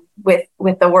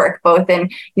with the work, both in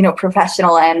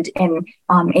professional and in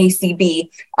ACB.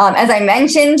 As I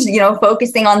mentioned,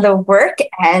 focusing on the work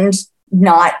and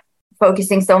not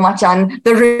focusing so much on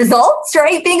the results,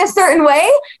 right? Being a certain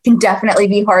way can definitely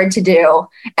be hard to do,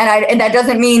 and that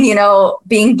doesn't mean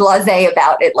being blasé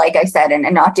about it, like I said,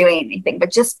 and not doing anything,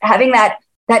 but just having that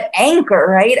anchor,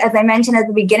 right? As I mentioned at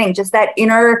the beginning, just that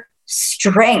inner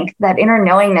strength, that inner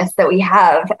knowingness that we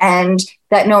have, and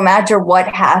that no matter what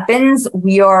happens,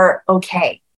 we are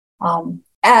okay.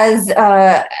 As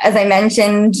I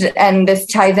mentioned, and this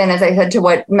ties in, as I said, to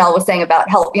what Mel was saying about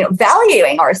help,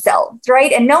 valuing ourselves,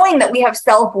 right? And knowing that we have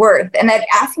self-worth and that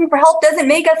asking for help doesn't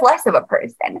make us less of a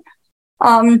person.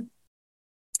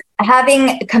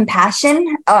 Having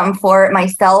compassion for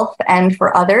myself and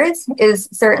for others is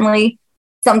certainly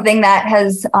something that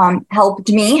has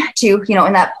helped me to,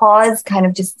 in that pause, kind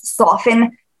of just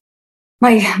soften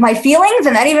my feelings.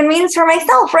 And that even means for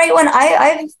myself, right? When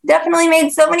I've definitely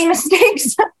made so many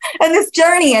mistakes in this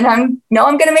journey, and I'm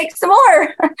going to make some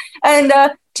more. And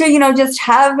to, just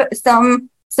have some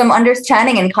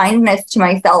understanding and kindness to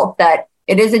myself that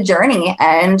it is a journey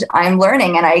and I'm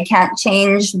learning, and I can't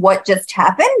change what just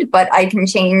happened, but I can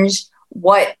change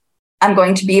what I'm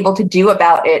going to be able to do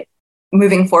about it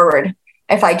moving forward.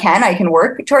 If I can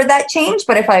work toward that change.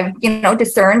 But if I've,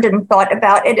 discerned and thought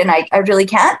about it and I really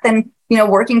can't, then,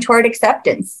 working toward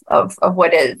acceptance of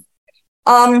what is.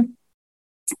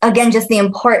 Again, just the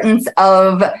importance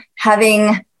of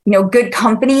having, good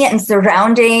company and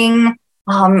surrounding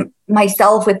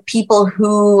myself with people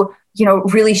who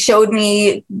really showed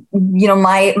me,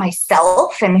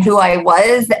 myself and who I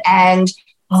was, and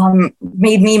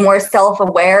made me more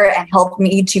self-aware and helped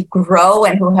me to grow,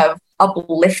 and who have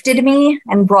uplifted me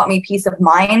and brought me peace of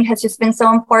mind has just been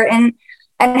so important.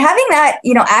 And having that,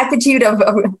 attitude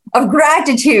of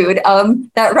gratitude,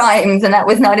 that rhymes, and that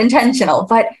was not intentional,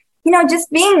 but, just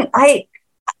being, I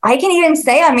can even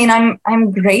say,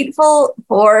 I'm grateful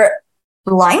for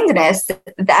blindness,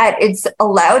 that it's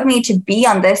allowed me to be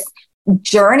on this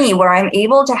journey where I'm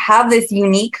able to have this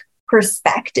unique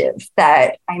perspective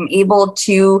that I'm able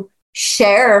to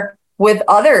share with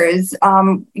others,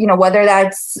 whether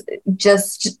that's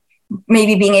just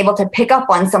maybe being able to pick up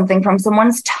on something from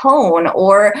someone's tone,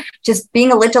 or just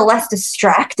being a little less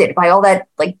distracted by all that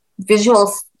like visual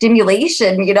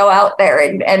stimulation, out there.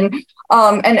 And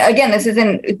again, this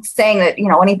isn't saying that,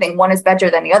 anything one is better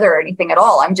than the other or anything at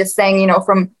all. I'm just saying,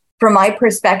 from my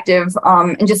perspective,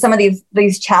 and just some of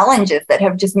these challenges that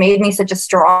have just made me such a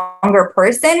stronger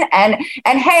person. And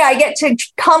hey, I get to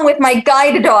come with my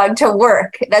guide dog to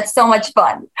work. That's so much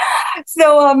fun.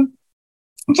 So,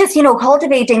 just,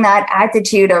 cultivating that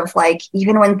attitude of like,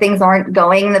 even when things aren't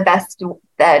going the best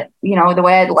that, the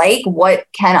way I'd like, what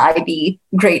can I be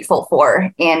grateful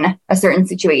for in a certain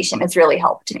situation has really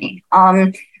helped me.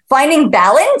 Finding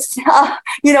balance,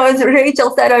 as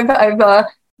Rachel said, I've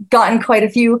gotten quite a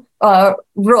few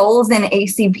roles in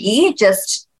ACB,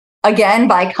 just again,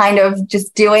 by kind of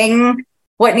just doing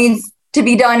what needs to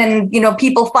be done, and,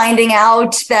 people finding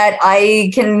out that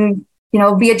I can,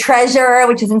 be a treasurer,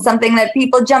 which isn't something that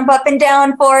people jump up and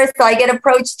down for. So I get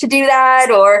approached to do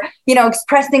that, or,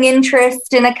 expressing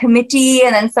interest in a committee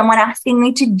and then someone asking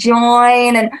me to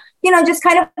join, and, just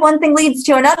kind of one thing leads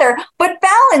to another. But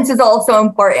balance is also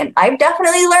important. I've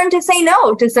definitely learned to say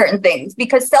no to certain things,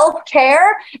 because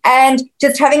self-care and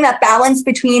just having that balance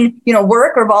between,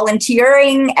 work or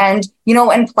volunteering and,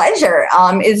 and pleasure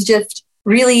is just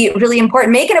really, really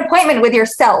important. Make an appointment with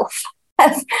yourself,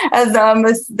 as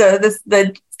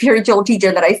the spiritual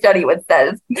teacher that I study with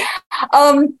says.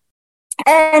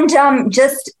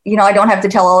 Just, I don't have to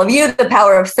tell all of you the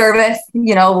power of service.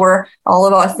 We're all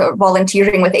of us are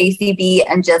volunteering with ACB,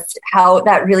 and just how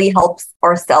that really helps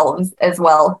ourselves as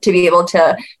well to be able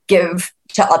to give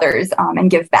to others,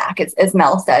 and give back, as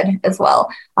Mel said as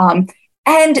well.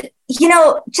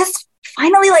 Just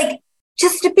finally,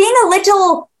 just being a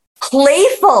little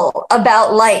playful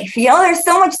about life. Have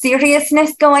so much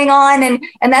seriousness going on,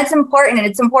 and that's important. And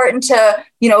it's important to,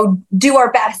 do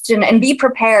our best and be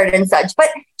prepared and such, but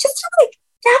just to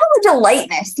have a little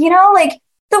lightness, the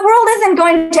world isn't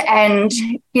going to end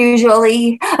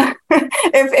usually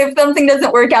if something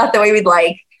doesn't work out the way we'd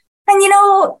like. And,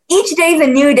 each day is a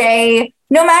new day.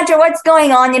 No matter what's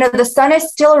going on, the sun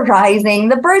is still rising,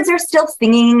 the birds are still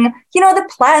singing, the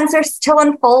plants are still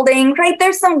unfolding, right?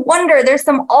 There's some wonder, there's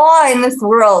some awe in this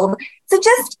world. So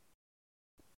just,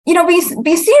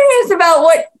 be serious about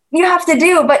what you have to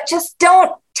do, but just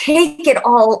don't take it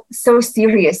all so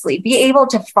seriously. Be able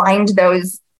to find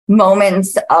those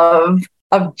moments of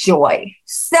joy.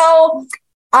 So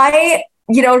I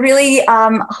really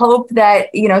hope that,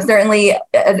 certainly,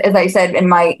 as I said, in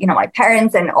my, my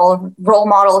parents and all of role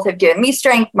models have given me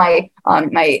strength.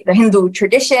 The Hindu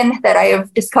tradition that I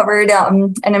have discovered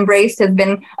and embraced has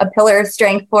been a pillar of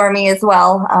strength for me as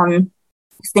well,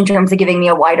 just in terms of giving me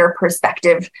a wider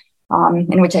perspective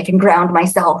in which I can ground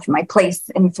myself, my place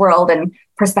in this world, and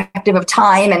perspective of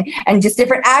time, and just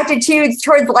different attitudes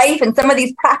towards life, and some of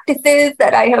these practices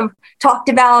that I have talked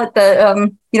about,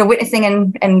 the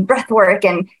witnessing and breath work,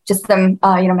 and just some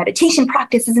meditation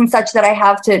practices and such that I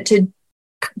have to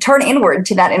turn inward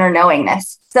to that inner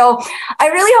knowingness. So I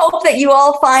really hope that you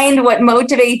all find what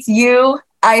motivates you.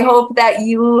 I hope that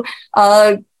you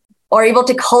are able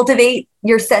to cultivate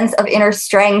your sense of inner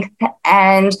strength.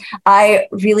 And I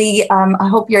really I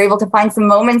hope you're able to find some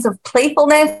moments of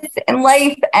playfulness in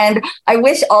life. And I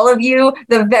wish all of you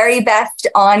the very best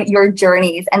on your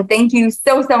journeys. And thank you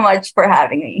so, so much for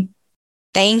having me.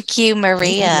 Thank you,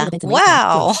 Maria.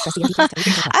 Wow. I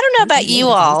don't know about you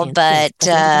all, but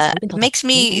makes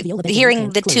me,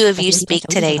 hearing the two of you speak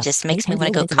today just makes me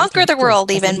want to go conquer the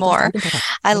world even more.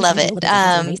 I love it.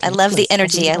 I love the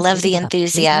energy. I love the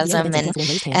enthusiasm,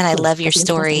 and I love your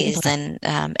stories. And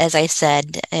as I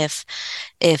said, if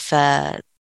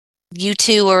you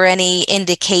two are any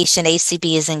indication,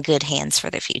 ACB is in good hands for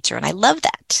the future. And I love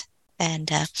that.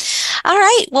 And all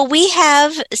right, well, we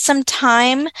have some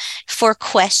time for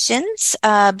questions.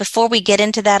 Before we get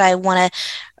into that, I want to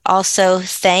also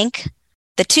thank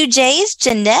the two J's,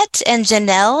 Jeanette and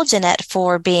Janelle. Jeanette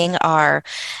for being our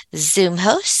Zoom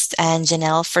host and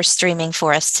Janelle for streaming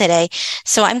for us today.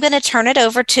 So I'm going to turn it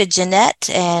over to Jeanette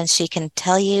and she can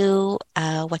tell you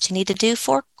what you need to do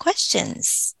for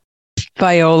questions.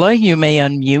 Viola, you may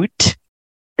unmute.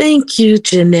 Thank you,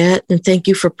 Jeanette, and thank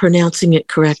you for pronouncing it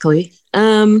correctly.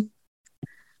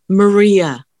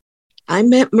 Maria. I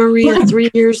met Maria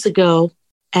 3 years ago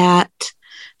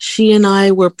she and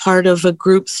I were part of a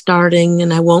group starting,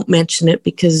 and I won't mention it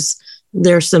because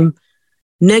there's some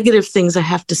negative things I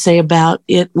have to say about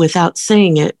it without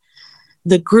saying it.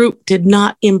 The group did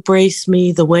not embrace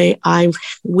me the way I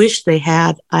wish they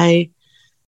had.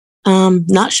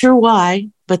 Not sure why,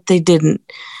 but they didn't.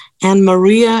 And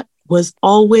Maria was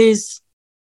always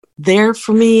there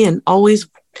for me and always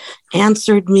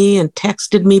answered me and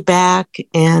texted me back.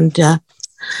 And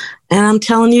I'm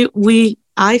telling you,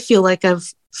 I feel like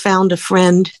I've found a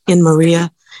friend in Maria,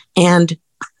 and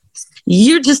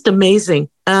you're just amazing.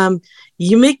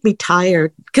 You make me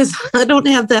tired because I don't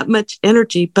have that much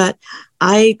energy, but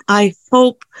I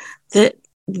hope that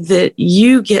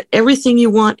you get everything you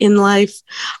want in life.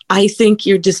 I think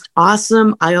you're just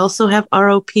awesome. I also have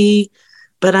ROP,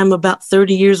 but I'm about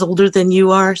 30 years older than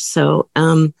you are. So,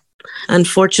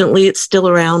 unfortunately, it's still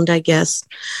around, I guess.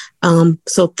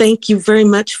 So thank you very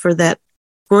much for that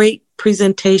great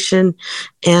presentation,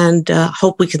 and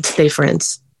hope we can stay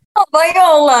friends. Oh,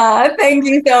 Viola, thank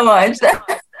you so much.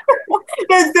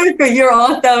 That's so good. You're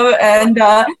awesome. And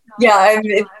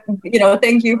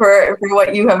thank you for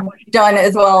what you have done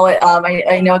as well.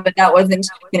 I know that wasn't,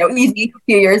 easy a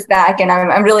few years back, and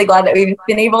I'm really glad that we've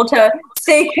been able to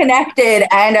stay connected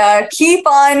and keep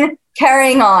on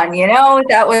carrying on.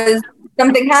 That was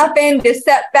something happened, a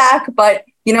setback, but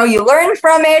you learn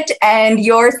from it, and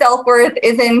your self-worth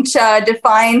isn't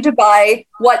defined by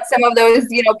what some of those,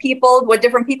 what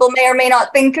different people may or may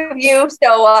not think of you.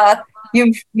 So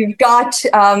you've got,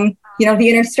 the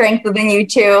inner strength within you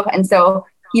too. And so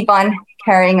keep on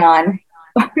carrying on.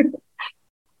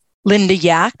 Linda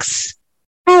Yax.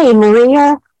 Hi,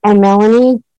 Maria and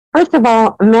Melanie. First of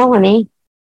all, Melanie,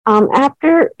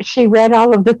 after she read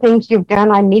all of the things you've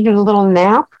done, I needed a little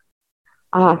nap,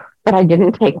 but I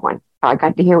didn't take one. I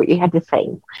got to hear what you had to say.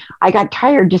 I got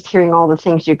tired just hearing all the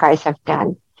things you guys have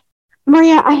done.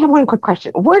 Maria, I have one quick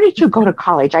question. Where did you go to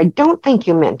college? I don't think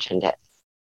you mentioned it.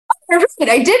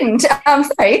 I didn't.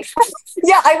 Sorry.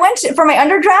 Yeah, I went for my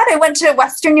undergrad. I went to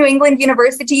Western New England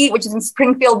University, which is in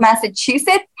Springfield,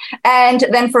 Massachusetts. And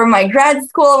then for my grad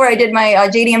school, where I did my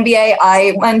JD MBA,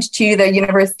 I went to the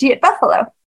University at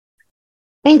Buffalo.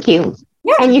 Thank you.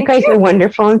 Yeah, and you guys are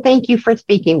wonderful. And thank you for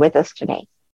speaking with us today.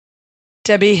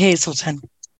 Debbie Hazelton.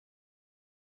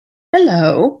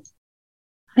 Hello.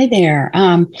 Hi there.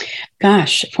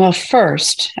 Well,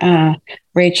 first,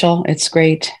 Rachel, it's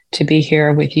great to be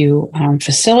here with you,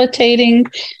 facilitating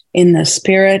in the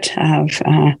spirit of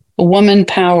woman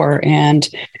power. And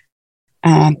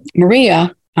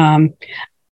Maria,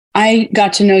 I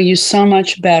got to know you so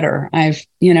much better. I've,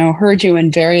 heard you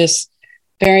in various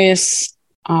events,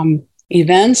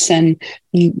 and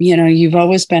you've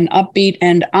always been upbeat.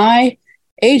 And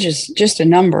age is just a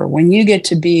number. When you get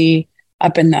to be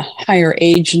up in the higher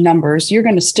age numbers, you're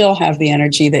going to still have the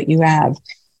energy that you have.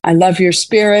 I love your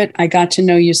spirit. I got to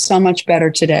know you so much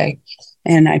better today,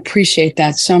 and I appreciate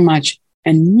that so much.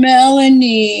 And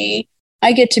Melanie,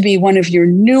 I get to be one of your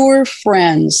newer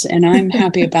friends, and I'm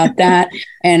happy about that.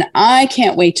 And I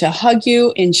can't wait to hug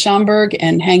you in Schaumburg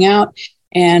and hang out.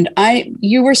 And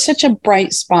you were such a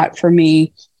bright spot for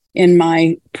me in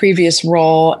my previous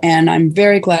role, and I'm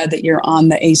very glad that you're on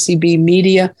the ACB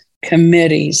Media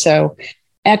Committee. So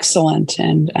excellent,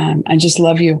 and I just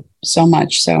love you so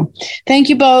much. So thank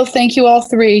you both. Thank you all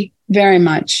three very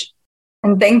much.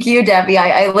 And thank you, Debbie.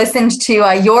 I listened to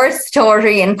your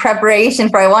story in preparation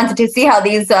I wanted to see how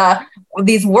these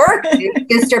work,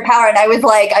 Sister Power, and I was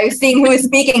seeing who was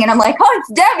speaking, and I'm like, oh, it's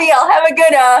Debbie. I'll have a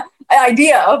good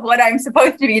idea of what I'm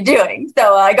supposed to be doing.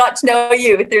 So I got to know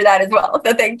you through that as well.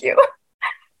 So thank you.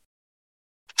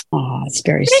 Oh, it's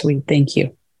very sweet. Thank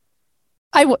you.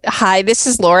 Hi, this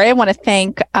is Lori. I want to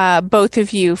thank both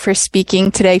of you for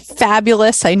speaking today.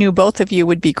 Fabulous. I knew both of you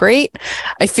would be great.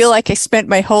 I feel like I spent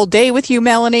my whole day with you,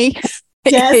 Melanie.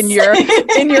 Yes.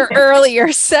 in your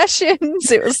earlier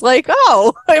sessions. It was like,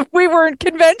 oh, if we were in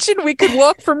convention, we could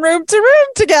walk from room to room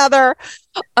together.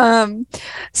 And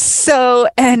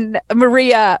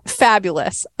Maria,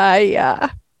 fabulous.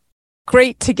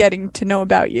 Great to getting to know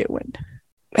about you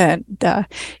and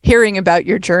hearing about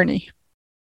your journey.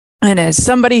 And as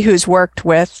somebody who's worked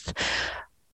with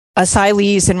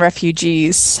asylees and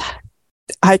refugees,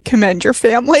 I commend your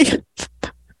family.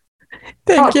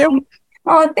 Thank you.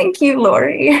 Oh, thank you,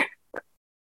 Lori.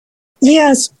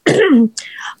 Yes,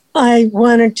 I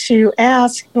wanted to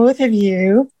ask both of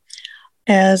you,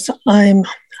 as I'm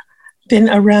been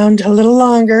around a little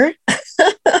longer,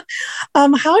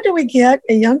 how do we get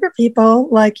younger people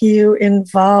like you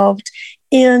involved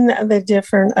in the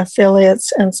different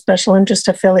affiliates and special interest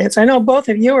affiliates? I know both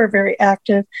of you are very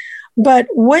active, but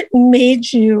what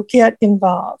made you get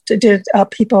involved? Did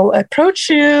people approach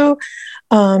you?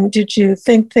 Did you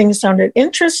think things sounded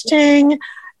interesting?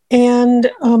 And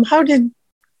how did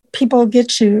people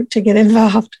get you to get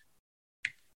involved?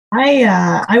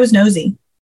 I was nosy.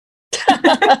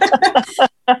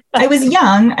 I was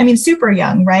young, super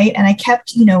young, right? And I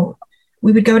kept,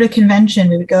 we would go to convention,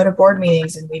 we would go to board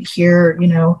meetings, and we'd hear,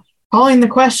 calling the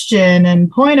question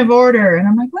and point of order. And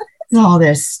I'm like, what is all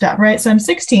this stuff, right? So I'm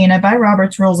 16, I buy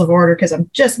Robert's Rules of Order because I'm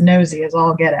just nosy as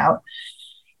all get out.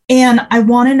 And I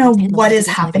want to know what is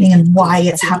happening and why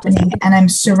it's happening. And I'm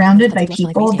surrounded by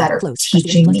people that are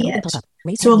teaching me it.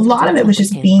 So a lot of it was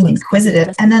just being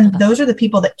inquisitive. And then those are the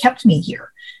people that kept me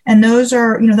here. And those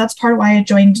are, that's part of why I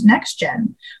joined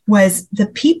NextGen, was the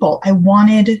people. I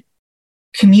wanted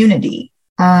community.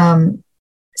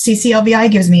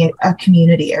 CCLVI gives me a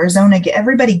community. Arizona,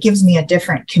 everybody gives me a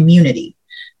different community.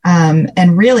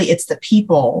 And really it's the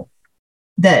people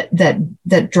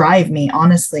that drive me,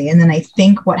 honestly. And then I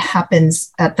think what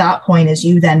happens at that point is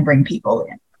you then bring people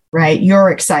in, right?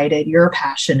 You're excited, you're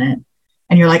passionate,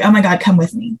 and you're like, oh my God, come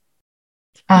with me.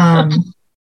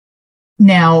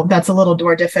 Now that's a little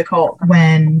more difficult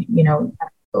when,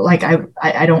 like I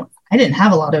didn't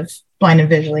have a lot of blind and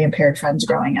visually impaired friends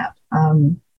growing up.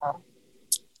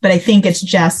 But I think it's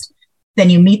just,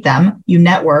 then you meet them, you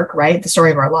network, right? The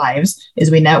story of our lives is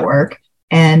we network.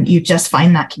 And you just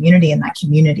find that community, and that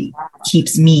community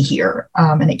keeps me here.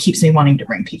 And it keeps me wanting to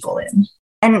bring people in.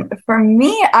 And for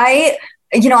me, I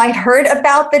heard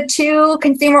about the two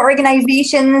consumer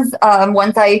organizations.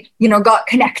 Once I, got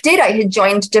connected, I had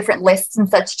joined different lists and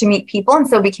such to meet people, and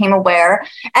so became aware.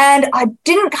 And I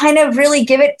didn't kind of really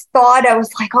give it thought. I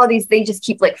was like, they just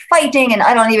keep like fighting, and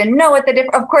I don't even know what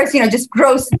of course, just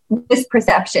gross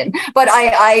misperception. But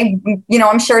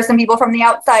I'm sure some people from the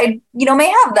outside,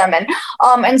 may have them.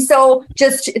 And so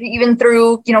just even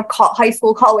through, high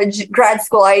school, college, grad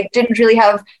school, I didn't really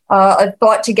have a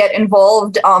thought to get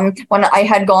involved. When I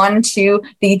had gone to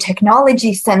the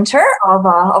technology center of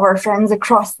our friends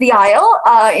across the aisle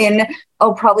in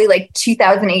probably like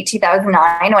 2008,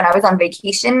 2009, when I was on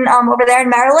vacation over there in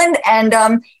Maryland, and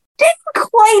didn't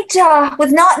quite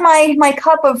was not my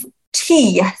cup of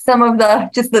tea, some of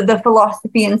the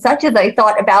philosophy and such, as I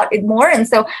thought about it more. And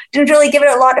so didn't really give it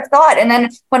a lot of thought. And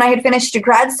then when I had finished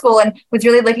grad school and was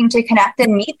really looking to connect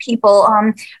and meet people,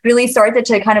 really started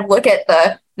to kind of look at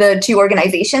the two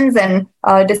organizations, and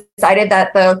decided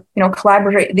that the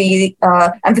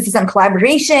emphasis on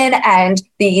collaboration and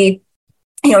the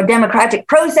democratic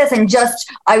process, and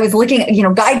just I was looking,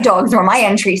 guide dogs were my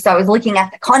entry, so I was looking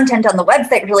at the content on the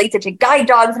website related to guide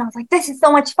dogs, and I was like, this is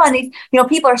so much fun. These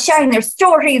people are sharing their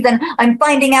stories, and I'm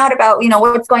finding out about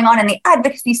what's going on in the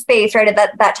advocacy space. Right at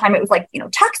that time, it was like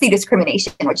taxi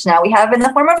discrimination, which now we have in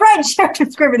the form of rideshare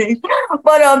discrimination.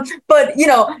 But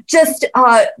just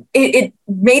it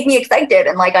made me excited,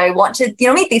 and like I want to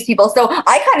meet these people. So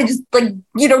I kind of just like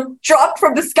dropped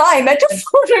from the sky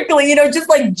metaphorically, just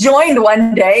like joined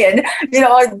one day, and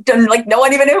like no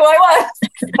one even knew who I was.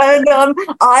 And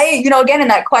I again, in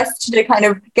that quest to kind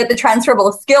of get the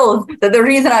transferable skills, that the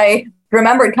reason I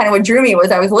remembered kind of what drew me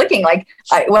was I was looking like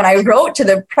when I wrote to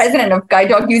the president of Guide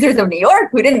Dog Users of New York,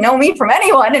 who didn't know me from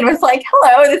anyone, and was like,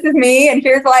 hello, this is me, and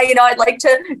here's why I'd like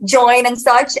to join and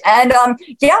such. And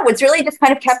what's really just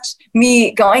kind of kept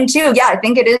me going too, I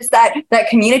think it is that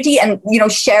community and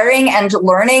sharing and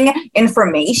learning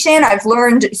information. I've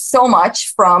learned so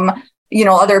much from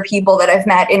other people that I've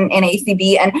met in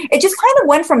ACB, and it just kind of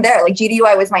went from there. Like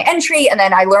GDUI was my entry, and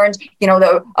then I learned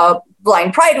the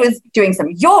Blind Pride was doing some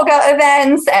yoga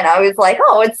events, and I was like,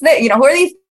 oh, it's who are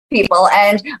these people?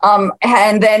 And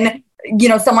then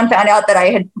someone found out that I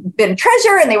had been a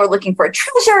treasurer, and they were looking for a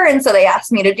treasurer, and so they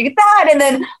asked me to do that. And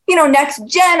then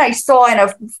NextGen, I saw in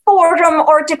a forum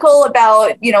article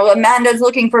about Amanda's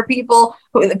looking for people.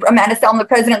 Amanda Selm, the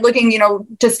president, looking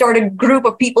to start a group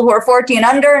of people who are 40 and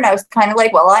under, and I was kind of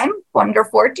like, well, I'm under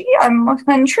 40, I'm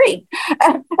intrigued.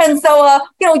 And so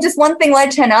just one thing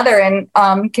led to another, and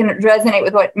can resonate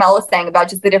with what Mel was saying about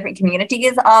just the different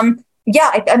communities.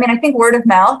 I think word of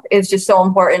mouth is just so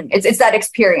important. It's that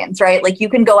experience, right? Like you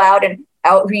can go out and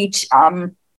outreach,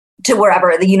 to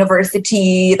wherever, the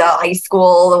university, the high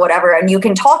school, or whatever, and you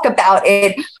can talk about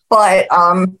it, but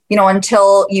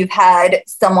until you've had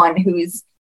someone who's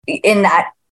in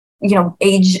that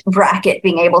age bracket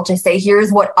being able to say,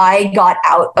 here's what I got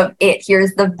out of it,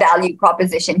 here's the value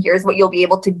proposition, here's what you'll be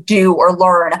able to do or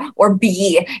learn or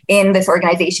be in this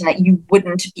organization that you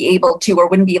wouldn't be able to or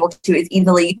wouldn't be able to as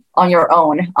easily on your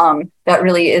own. That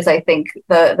really is, I think,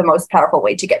 the most powerful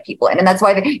way to get people in. And that's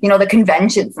why the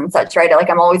conventions and such, right?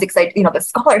 Like, I'm always excited, the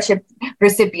scholarship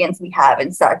recipients we have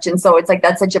and such. And so it's like,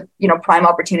 that's such a, prime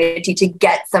opportunity to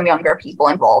get some younger people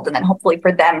involved, and then hopefully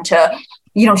for them to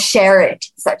share it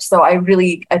such. So I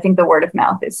think the word of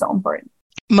mouth is so important.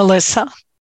 Melissa.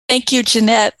 Thank you,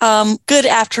 Jeanette. Good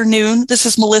afternoon. This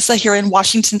is Melissa here in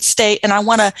Washington State. And I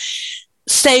want to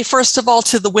say, first of all,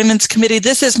 to the Women's Committee,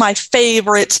 this is my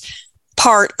favorite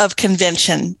part of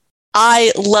convention.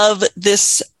 I love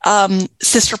this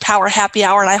Sister Power Happy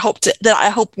Hour, and I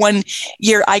hope one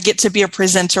year I get to be a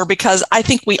presenter, because I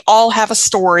think we all have a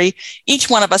story. Each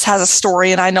one of us has a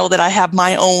story, and I know that I have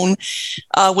my own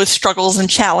with struggles and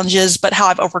challenges, but how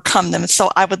I've overcome them. So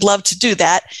I would love to do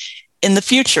that in the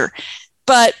future.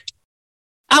 But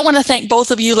I want to thank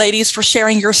both of you ladies for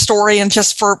sharing your story and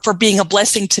just for being a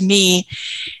blessing to me.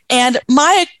 And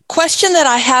my question that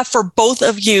I have for both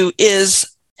of you is,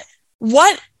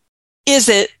 what is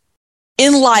it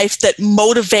in life that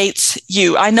motivates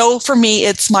you? I know for me,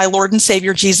 it's my Lord and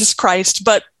Savior, Jesus Christ,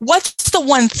 but what's the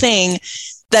one thing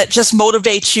that just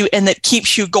motivates you and that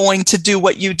keeps you going to do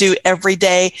what you do every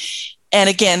day? And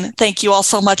again, thank you all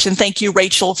so much. And thank you,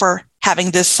 Rachel, for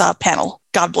having this panel.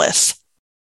 God bless.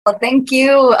 Well, thank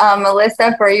you,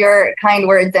 Melissa, for your kind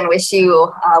words, and wish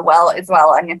you well as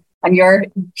well on your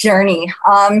journey.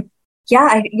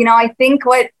 I think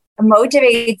what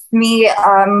motivates me,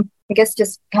 I guess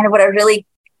just kind of what I really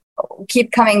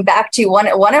keep coming back to,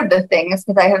 one of the things,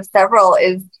 because I have several,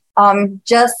 is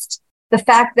just the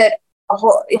fact that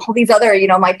all these other,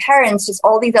 my parents, just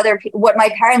all these other people, what my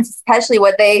parents, especially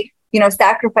what they,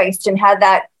 sacrificed and had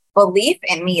that belief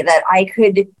in me that I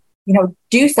could,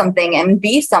 do something and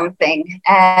be something.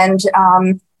 And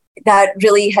that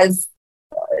really has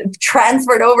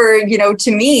transferred over,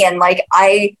 to me. And like,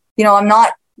 I'm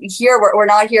not here, we're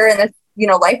not here in this,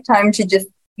 lifetime to just,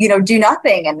 do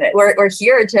nothing. And we're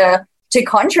here to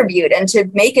contribute and to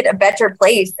make it a better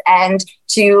place, and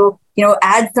to,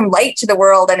 add some light to the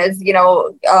world. And as,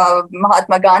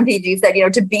 Mahatma Gandhi ji said,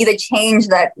 to be the change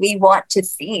that we want to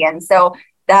see. And so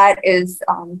that is,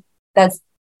 that's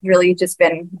really just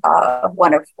been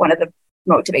one of the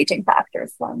motivating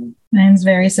factors. Mine's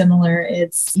very similar.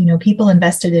 It's, people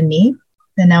invested in me,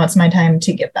 and now it's my time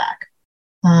to give back.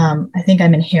 I think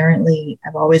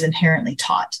I've always inherently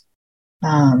taught.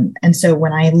 And so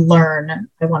when I learn,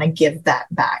 I want to give that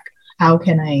back. How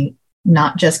can I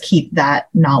not just keep that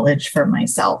knowledge for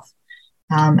myself?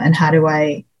 And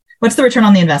what's the return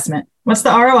on the investment? What's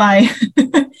the ROI?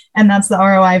 And that's the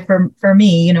ROI for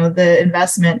me. The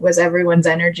investment was everyone's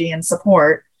energy and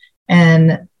support,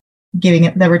 and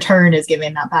the return is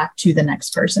giving that back to the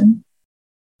next person.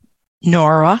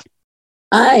 Nora.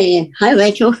 Hi,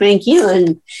 Rachel. Thank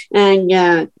you.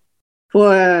 And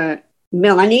for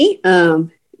Melanie,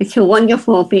 it's so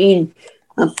wonderful being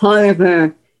a part of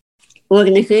our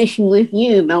organization with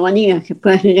you, Melanie, as the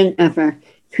president of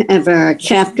our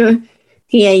chapter,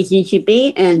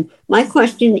 PAZGB. And my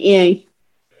question is,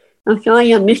 I'm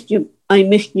sorry I missed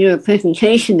your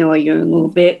presentation earlier a little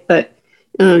bit, but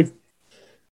how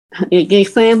did your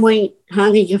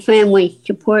family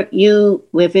support you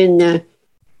within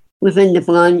the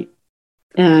blind,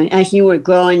 as you were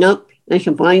growing up as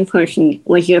a blind person?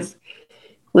 Was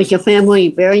your family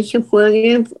very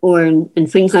supportive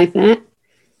and things like that?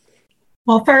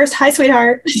 Well, first, hi,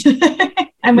 sweetheart.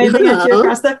 I'm waving at you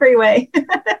across the freeway.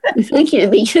 Thank you.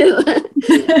 Me too.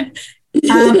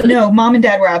 No, mom and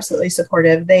dad were absolutely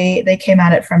supportive. They came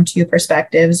at it from two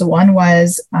perspectives. One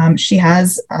was she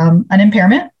has an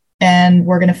impairment, and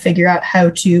we're going to figure out how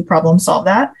to problem solve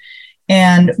that.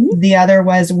 And the other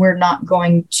was, we're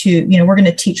going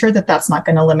to teach her that that's not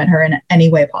going to limit her in any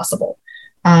way possible.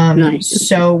 Nice.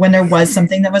 So when there was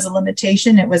something that was a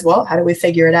limitation, it was, well, how do we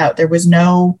figure it out? There was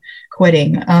no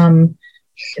quitting.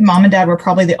 Mom and dad were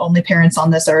probably the only parents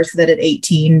on this earth that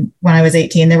when I was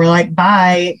 18, they were like,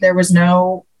 bye. There was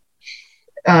no,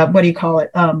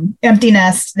 empty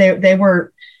nest. They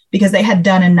were, because they had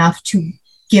done enough to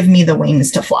give me the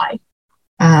wings to fly.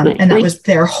 And that was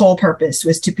their whole purpose,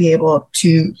 was to be able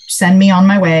to send me on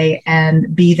my way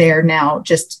and be there now.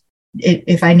 Just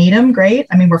if I need them, great.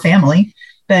 I mean, we're family,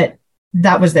 but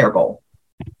that was their goal.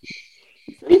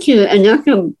 Thank you.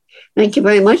 And Thank you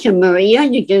very much. And Maria,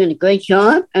 you're doing a great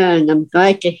job. And I'm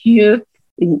glad to hear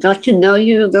and got to know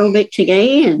you a little bit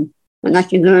today. And I'd like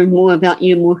to learn more about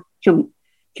you more.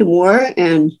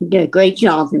 And you did a great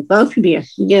job. And both of you,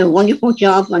 you did a wonderful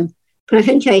job on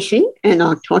presentation. And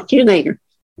I'll talk to you later.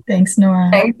 Thanks, Nora.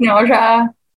 Thanks,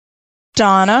 Nora.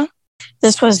 Donna.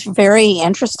 This was very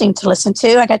interesting to listen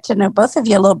to. I got to know both of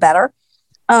you a little better.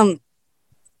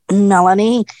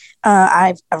 Melanie,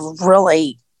 I've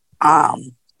really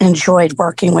enjoyed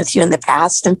working with you in the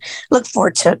past and look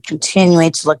forward to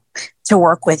continuing to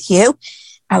work with you.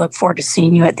 I look forward to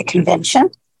seeing you at the convention.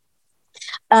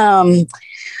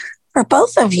 For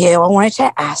both of you, I wanted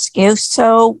to ask you,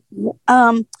 so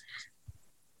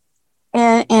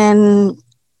in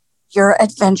your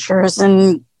adventures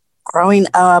and growing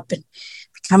up and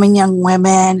becoming young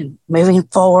women and moving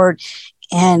forward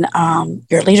in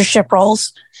your leadership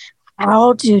roles,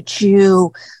 how did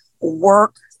you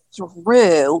work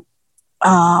through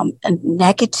a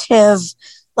negative,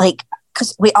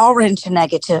 because we all run into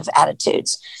negative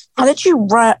attitudes. How did you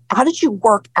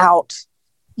work out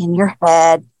in your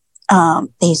head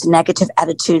these negative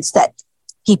attitudes that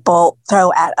people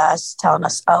throw at us, telling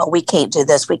us, oh, we can't do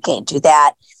this, we can't do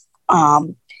that?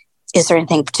 Is there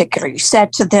anything particular you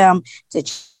said to them?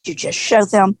 Did you just show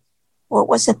them? What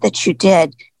was it that you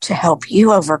did to help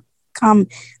you overcome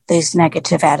these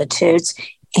negative attitudes?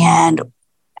 And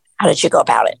how did you go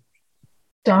about it?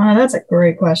 Donna, that's a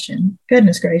great question.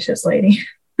 Goodness gracious, lady.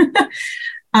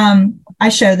 I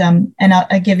show them, and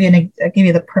I'll give you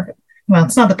the perfect, well,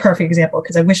 it's not the perfect example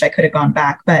because I wish I could have gone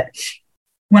back, but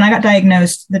when I got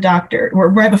diagnosed, the doctor,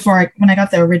 right before when I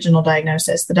got the original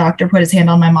diagnosis, the doctor put his hand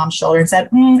on my mom's shoulder and said,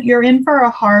 you're in for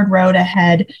a hard road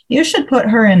ahead. You should put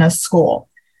her in a school.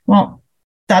 Well,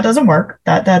 that doesn't work.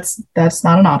 That's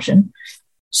not an option.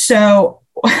 So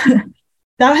that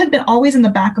had been always in the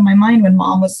back of my mind when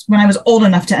I was old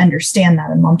enough to understand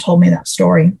that. And Mom told me that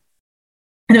story.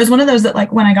 And it was one of those that,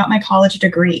 like, when I got my college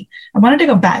degree, I wanted to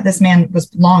go back. This man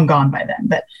was long gone by then,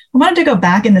 but I wanted to go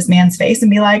back in this man's face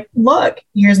and be like, look,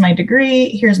 here's my degree.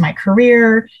 Here's my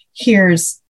career.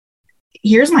 Here's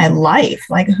my life.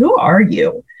 Like, who are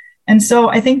you? And so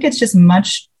I think it's just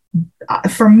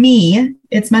for me,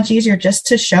 it's much easier just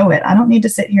to show it. I don't need to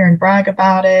sit here and brag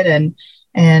about it and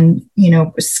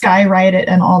skywrite it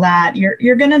and all that.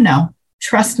 You're going to know.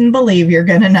 Trust and believe you're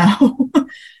going to know.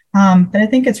 But I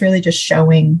think it's really just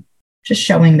showing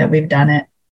that we've done it.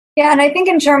 Yeah. And I think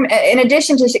in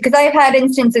addition to, because I've had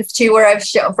instances too, where I've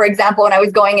shown, for example, when I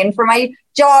was going in for my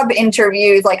job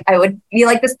interviews, like I would be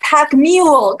like this pack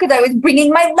mule because I was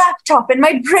bringing my laptop and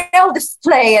my Braille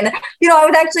display. And, I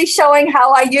was actually showing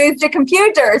how I used a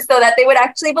computer so that they would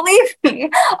actually believe me.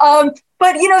 But,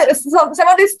 some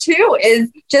of this too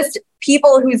is just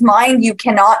people whose mind you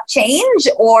cannot change,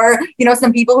 or,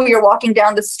 some people who you're walking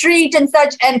down the street and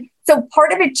such. And so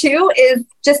part of it too is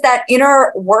just that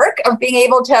inner work of being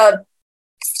able to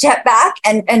step back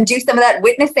and do some of that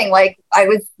witnessing, like I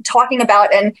was talking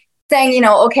about, and saying,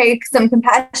 okay, some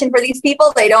compassion for these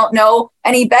people. They don't know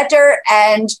any better.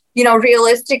 And,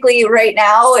 realistically right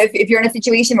now, if you're in a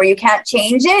situation where you can't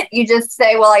change it, you just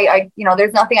say, well, I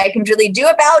there's nothing I can really do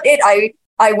about it.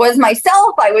 I was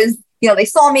myself. I was, they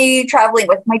saw me traveling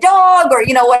with my dog or,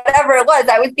 whatever it was.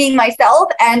 I was being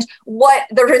myself. And what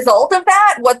the result of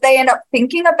that, what they end up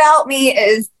thinking about me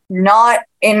is not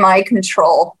in my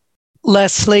control.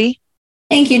 Leslie.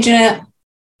 Thank you, Jeanette.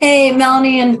 Hey,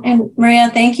 Melanie and Maria,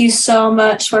 thank you so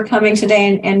much for coming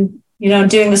today and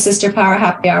doing the Sister Power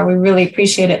Happy Hour. We really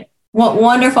appreciate it. What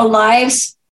wonderful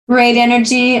lives, great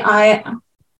energy. I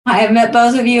have met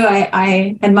both of you.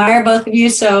 I admire both of you.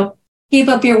 So keep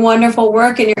up your wonderful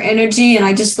work and your energy. And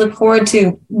I just look forward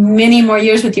to many more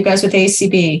years with you guys with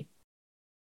ACB.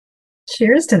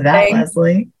 Cheers to that, Thanks.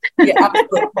 Leslie. Yeah,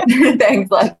 absolutely.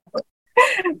 Thanks, Leslie.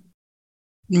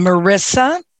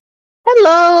 Marissa.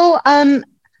 Hello,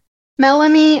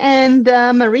 Melanie and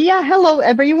Maria. Hello,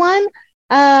 everyone.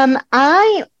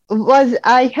 I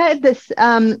had this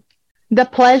the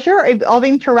pleasure of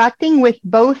interacting with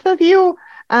both of you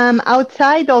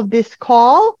outside of this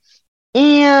call,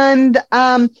 and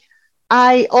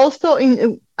I also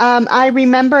I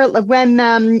remember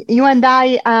when you and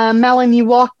I, Melanie,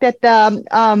 walked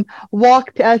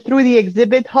through the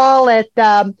exhibit hall at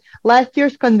last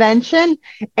year's convention,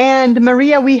 and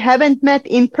Maria, we haven't met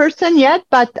in person yet,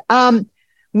 but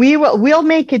we'll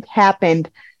make it happen.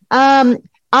 I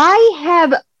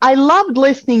loved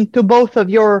listening to both of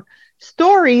your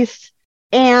stories,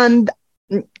 and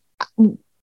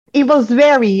it was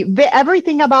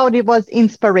everything about it was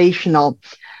inspirational.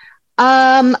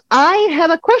 I have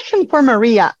a question for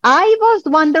Maria. I was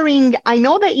wondering, I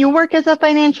know that you work as a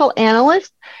financial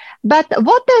analyst, but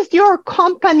what does your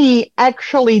company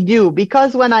actually do?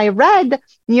 Because when I read,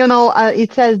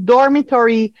 it says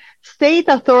Dormitory State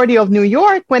Authority of New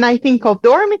York. When I think of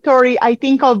dormitory, I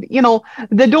think of,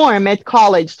 the dorm at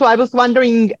college. So I was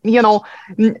wondering,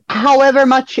 however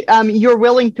much you're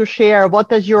willing to share, what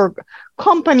does your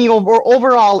company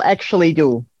overall actually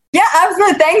do? Yeah,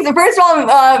 absolutely. Thanks. First of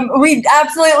all, we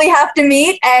absolutely have to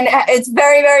meet, and it's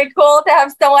very, very cool to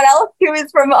have someone else who is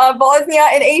from Bosnia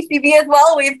and ACB as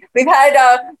well. We've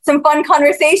had some fun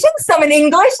conversations, some in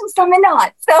English and some in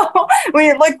not. So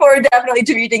we look forward definitely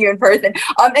to meeting you in person.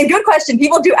 And good question.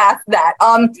 People do ask that.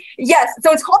 Yes.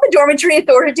 So it's called the Dormitory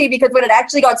Authority because when it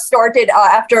actually got started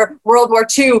after World War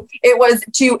II, it was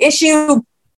to issue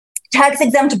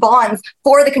tax-exempt bonds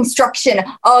for the construction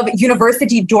of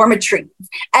university dormitories.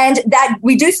 And that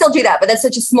we do still do that, but that's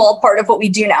such a small part of what we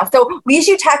do now. So we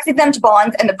issue tax-exempt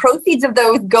bonds, and the proceeds of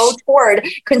those go toward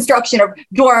construction of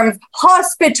dorms,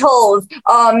 hospitals,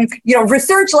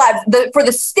 research labs for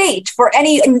the state, for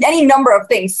any number of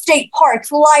things, state parks,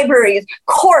 libraries,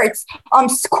 courts,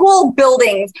 school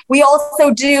buildings. We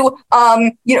also do,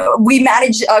 we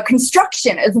manage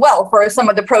construction as well for some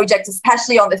of the projects,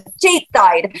 especially on the state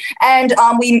side. And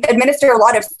we administer a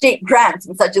lot of state grants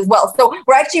and such as well. So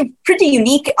we're actually pretty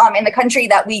unique in the country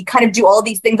that we kind of do all of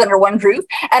these things under one roof.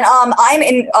 And I'm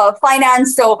in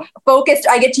finance, so focused.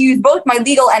 I get to use both my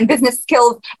legal and business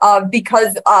skills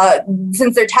because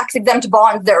since they're tax-exempt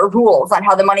bonds, there are rules on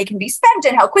how the money can be spent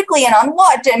and how quickly and on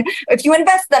what. And if you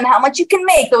invest them, how much you can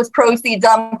make those proceeds.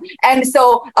 And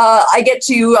so I get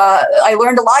to, I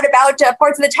learned a lot about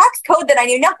parts of the tax code that I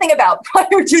knew nothing about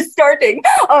prior to starting,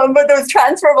 but those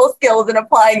transferable skills and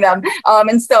applying them.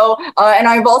 And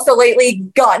I've also lately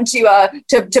gotten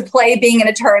to play being an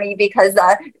attorney because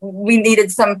we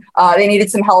needed they needed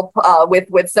some help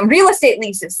with some real estate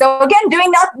leases. So again,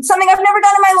 doing something I've never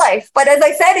done in my life. But as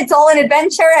I said, it's all an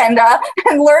adventure and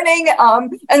learning.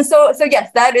 And so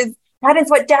yes, that is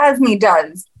what DASNY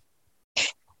does.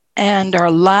 And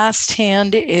our last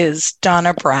hand is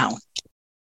Donna Brown.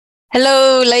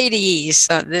 Hello, ladies.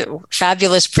 The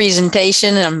fabulous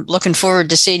presentation. I'm looking forward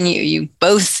to seeing you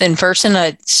both in person.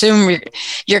 I assume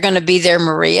you're going to be there,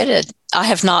 Maria. I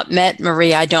have not met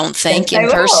Maria, I don't think, in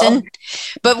person.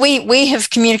 But we have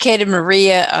communicated,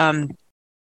 Maria,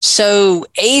 so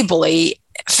ably,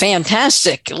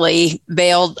 fantastically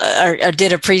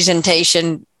did a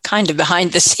presentation kind of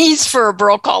behind the scenes for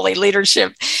Burl Colley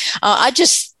leadership. I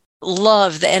just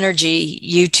love the energy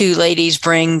you two ladies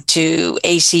bring to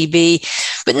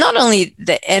ACB, but not only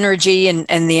the energy and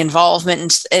the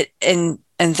involvement and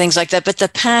things like that, but the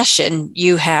passion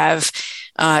you have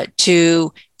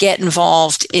to get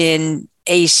involved in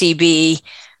ACB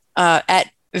at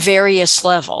various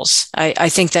levels. I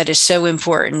think that is so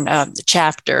important. The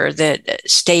chapter, the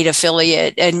state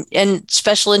affiliate, and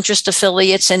special interest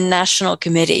affiliates and national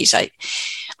committees.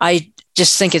 I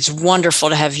just think it's wonderful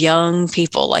to have young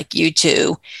people like you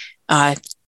two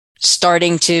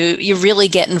starting to really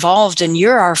get involved, and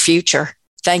you're our future.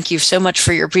 Thank you so much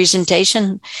for your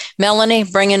presentation. Melanie,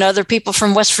 bringing other people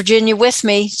from West Virginia with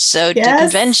me. So to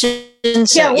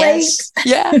conventions. Can't wait.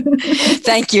 Yeah.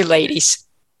 Thank you, ladies.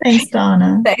 Thanks,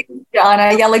 Donna. Thanks,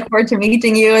 Donna. Yeah, look forward to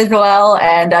meeting you as well.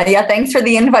 And thanks for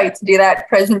the invite to do that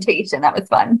presentation. That was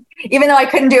fun. Even though I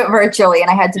couldn't do it virtually and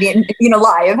I had to be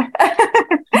live.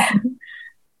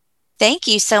 Thank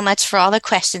you so much for all the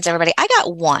questions, everybody. I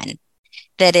got one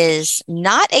that is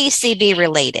not ACB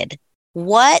related.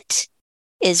 What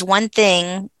is one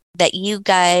thing that you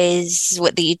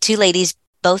two ladies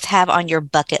both have on your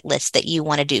bucket list that you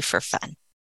want to do for fun?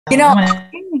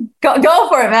 Go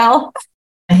for it, Mel.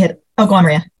 Go on,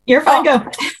 Maria. You're fine. Go.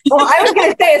 Well, I was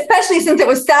going to say, especially since it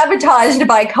was sabotaged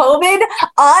by COVID,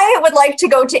 I would like to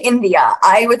go to India.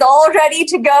 I was all ready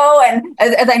to go. And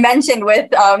as I mentioned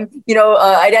with,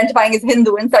 identifying as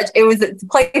Hindu and such, it was a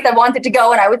place I wanted to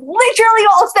go. And I was literally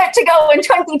all set to go in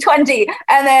 2020.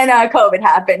 And then COVID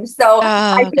happened. So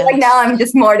I feel like now I'm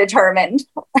just more determined.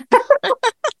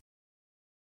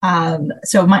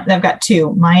 So I've got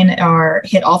two. Mine are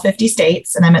hit all 50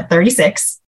 states and I'm at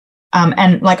 36.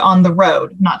 And like on the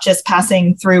road, not just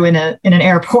passing through in an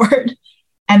airport.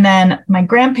 And then my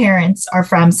grandparents are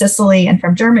from Sicily and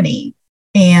from Germany.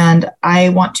 And I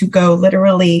want to go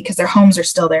literally, because their homes are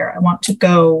still there. I want to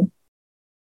go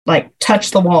like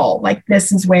touch the wall. Like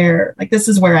this is where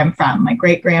I'm from, my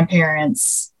great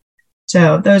grandparents.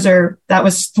 So that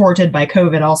was thwarted by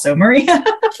COVID also, Maria.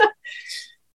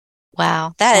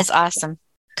 Wow, that is awesome.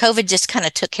 COVID just kind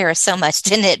of took care of so much,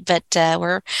 didn't it? But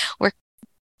we're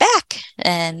back,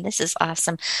 and this is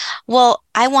awesome. Well,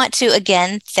 I want to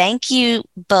again thank you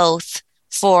both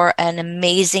for an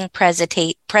amazing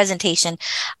presentation.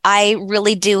 I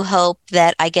really do hope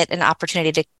that I get an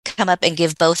opportunity to come up and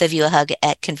give both of you a hug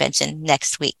at convention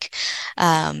next week.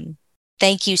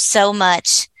 Thank you so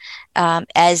much.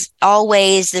 As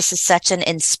always, this is such an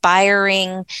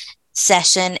inspiring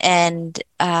session, and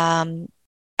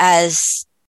as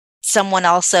someone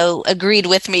also agreed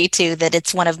with me too, that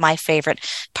it's one of my favorite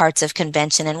parts of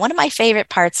convention and one of my favorite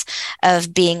parts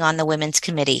of being on the women's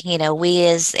committee. You know, we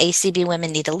as ACB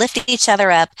women need to lift each other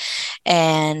up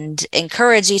and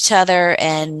encourage each other.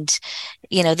 And,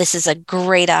 you know, this is a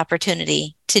great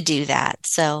opportunity to do that.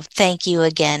 So thank you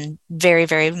again very,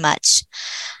 very much.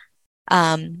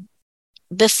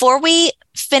 Before we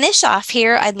finish off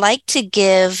here, I'd like to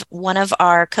give one of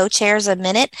our co-chairs a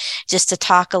minute just to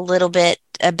talk a little bit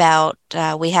about,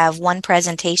 we have one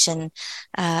presentation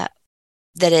that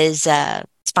is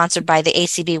sponsored by the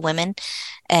ACB Women.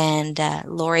 And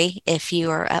Lori, if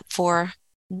you are up for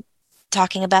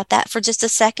talking about that for just a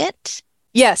second.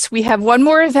 Yes, we have one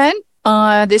more event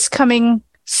this coming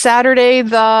Saturday,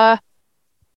 the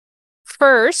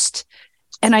 1st.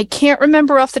 And I can't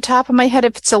remember off the top of my head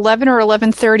if it's 11 or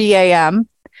 11:30 a.m.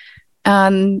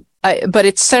 But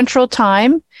it's Central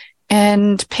Time.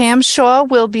 And Pam Shaw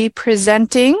will be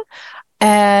presenting,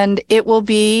 and it will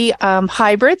be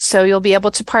hybrid. So you'll be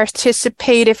able to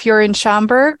participate if you're in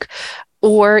Schaumburg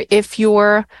or if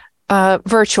you're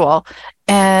virtual.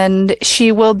 And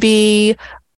she will be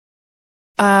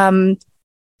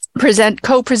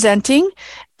co-presenting,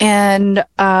 and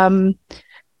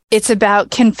it's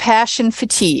about compassion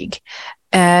fatigue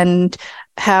and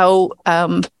how,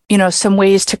 some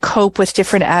ways to cope with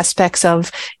different aspects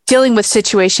of dealing with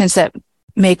situations that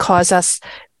may cause us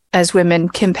as women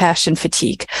compassion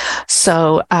fatigue.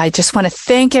 So I just want to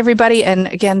thank everybody. And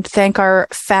again, thank our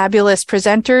fabulous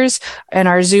presenters and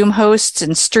our Zoom hosts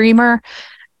and streamer,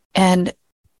 and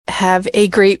have a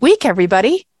great week,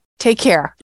 everybody. Take care.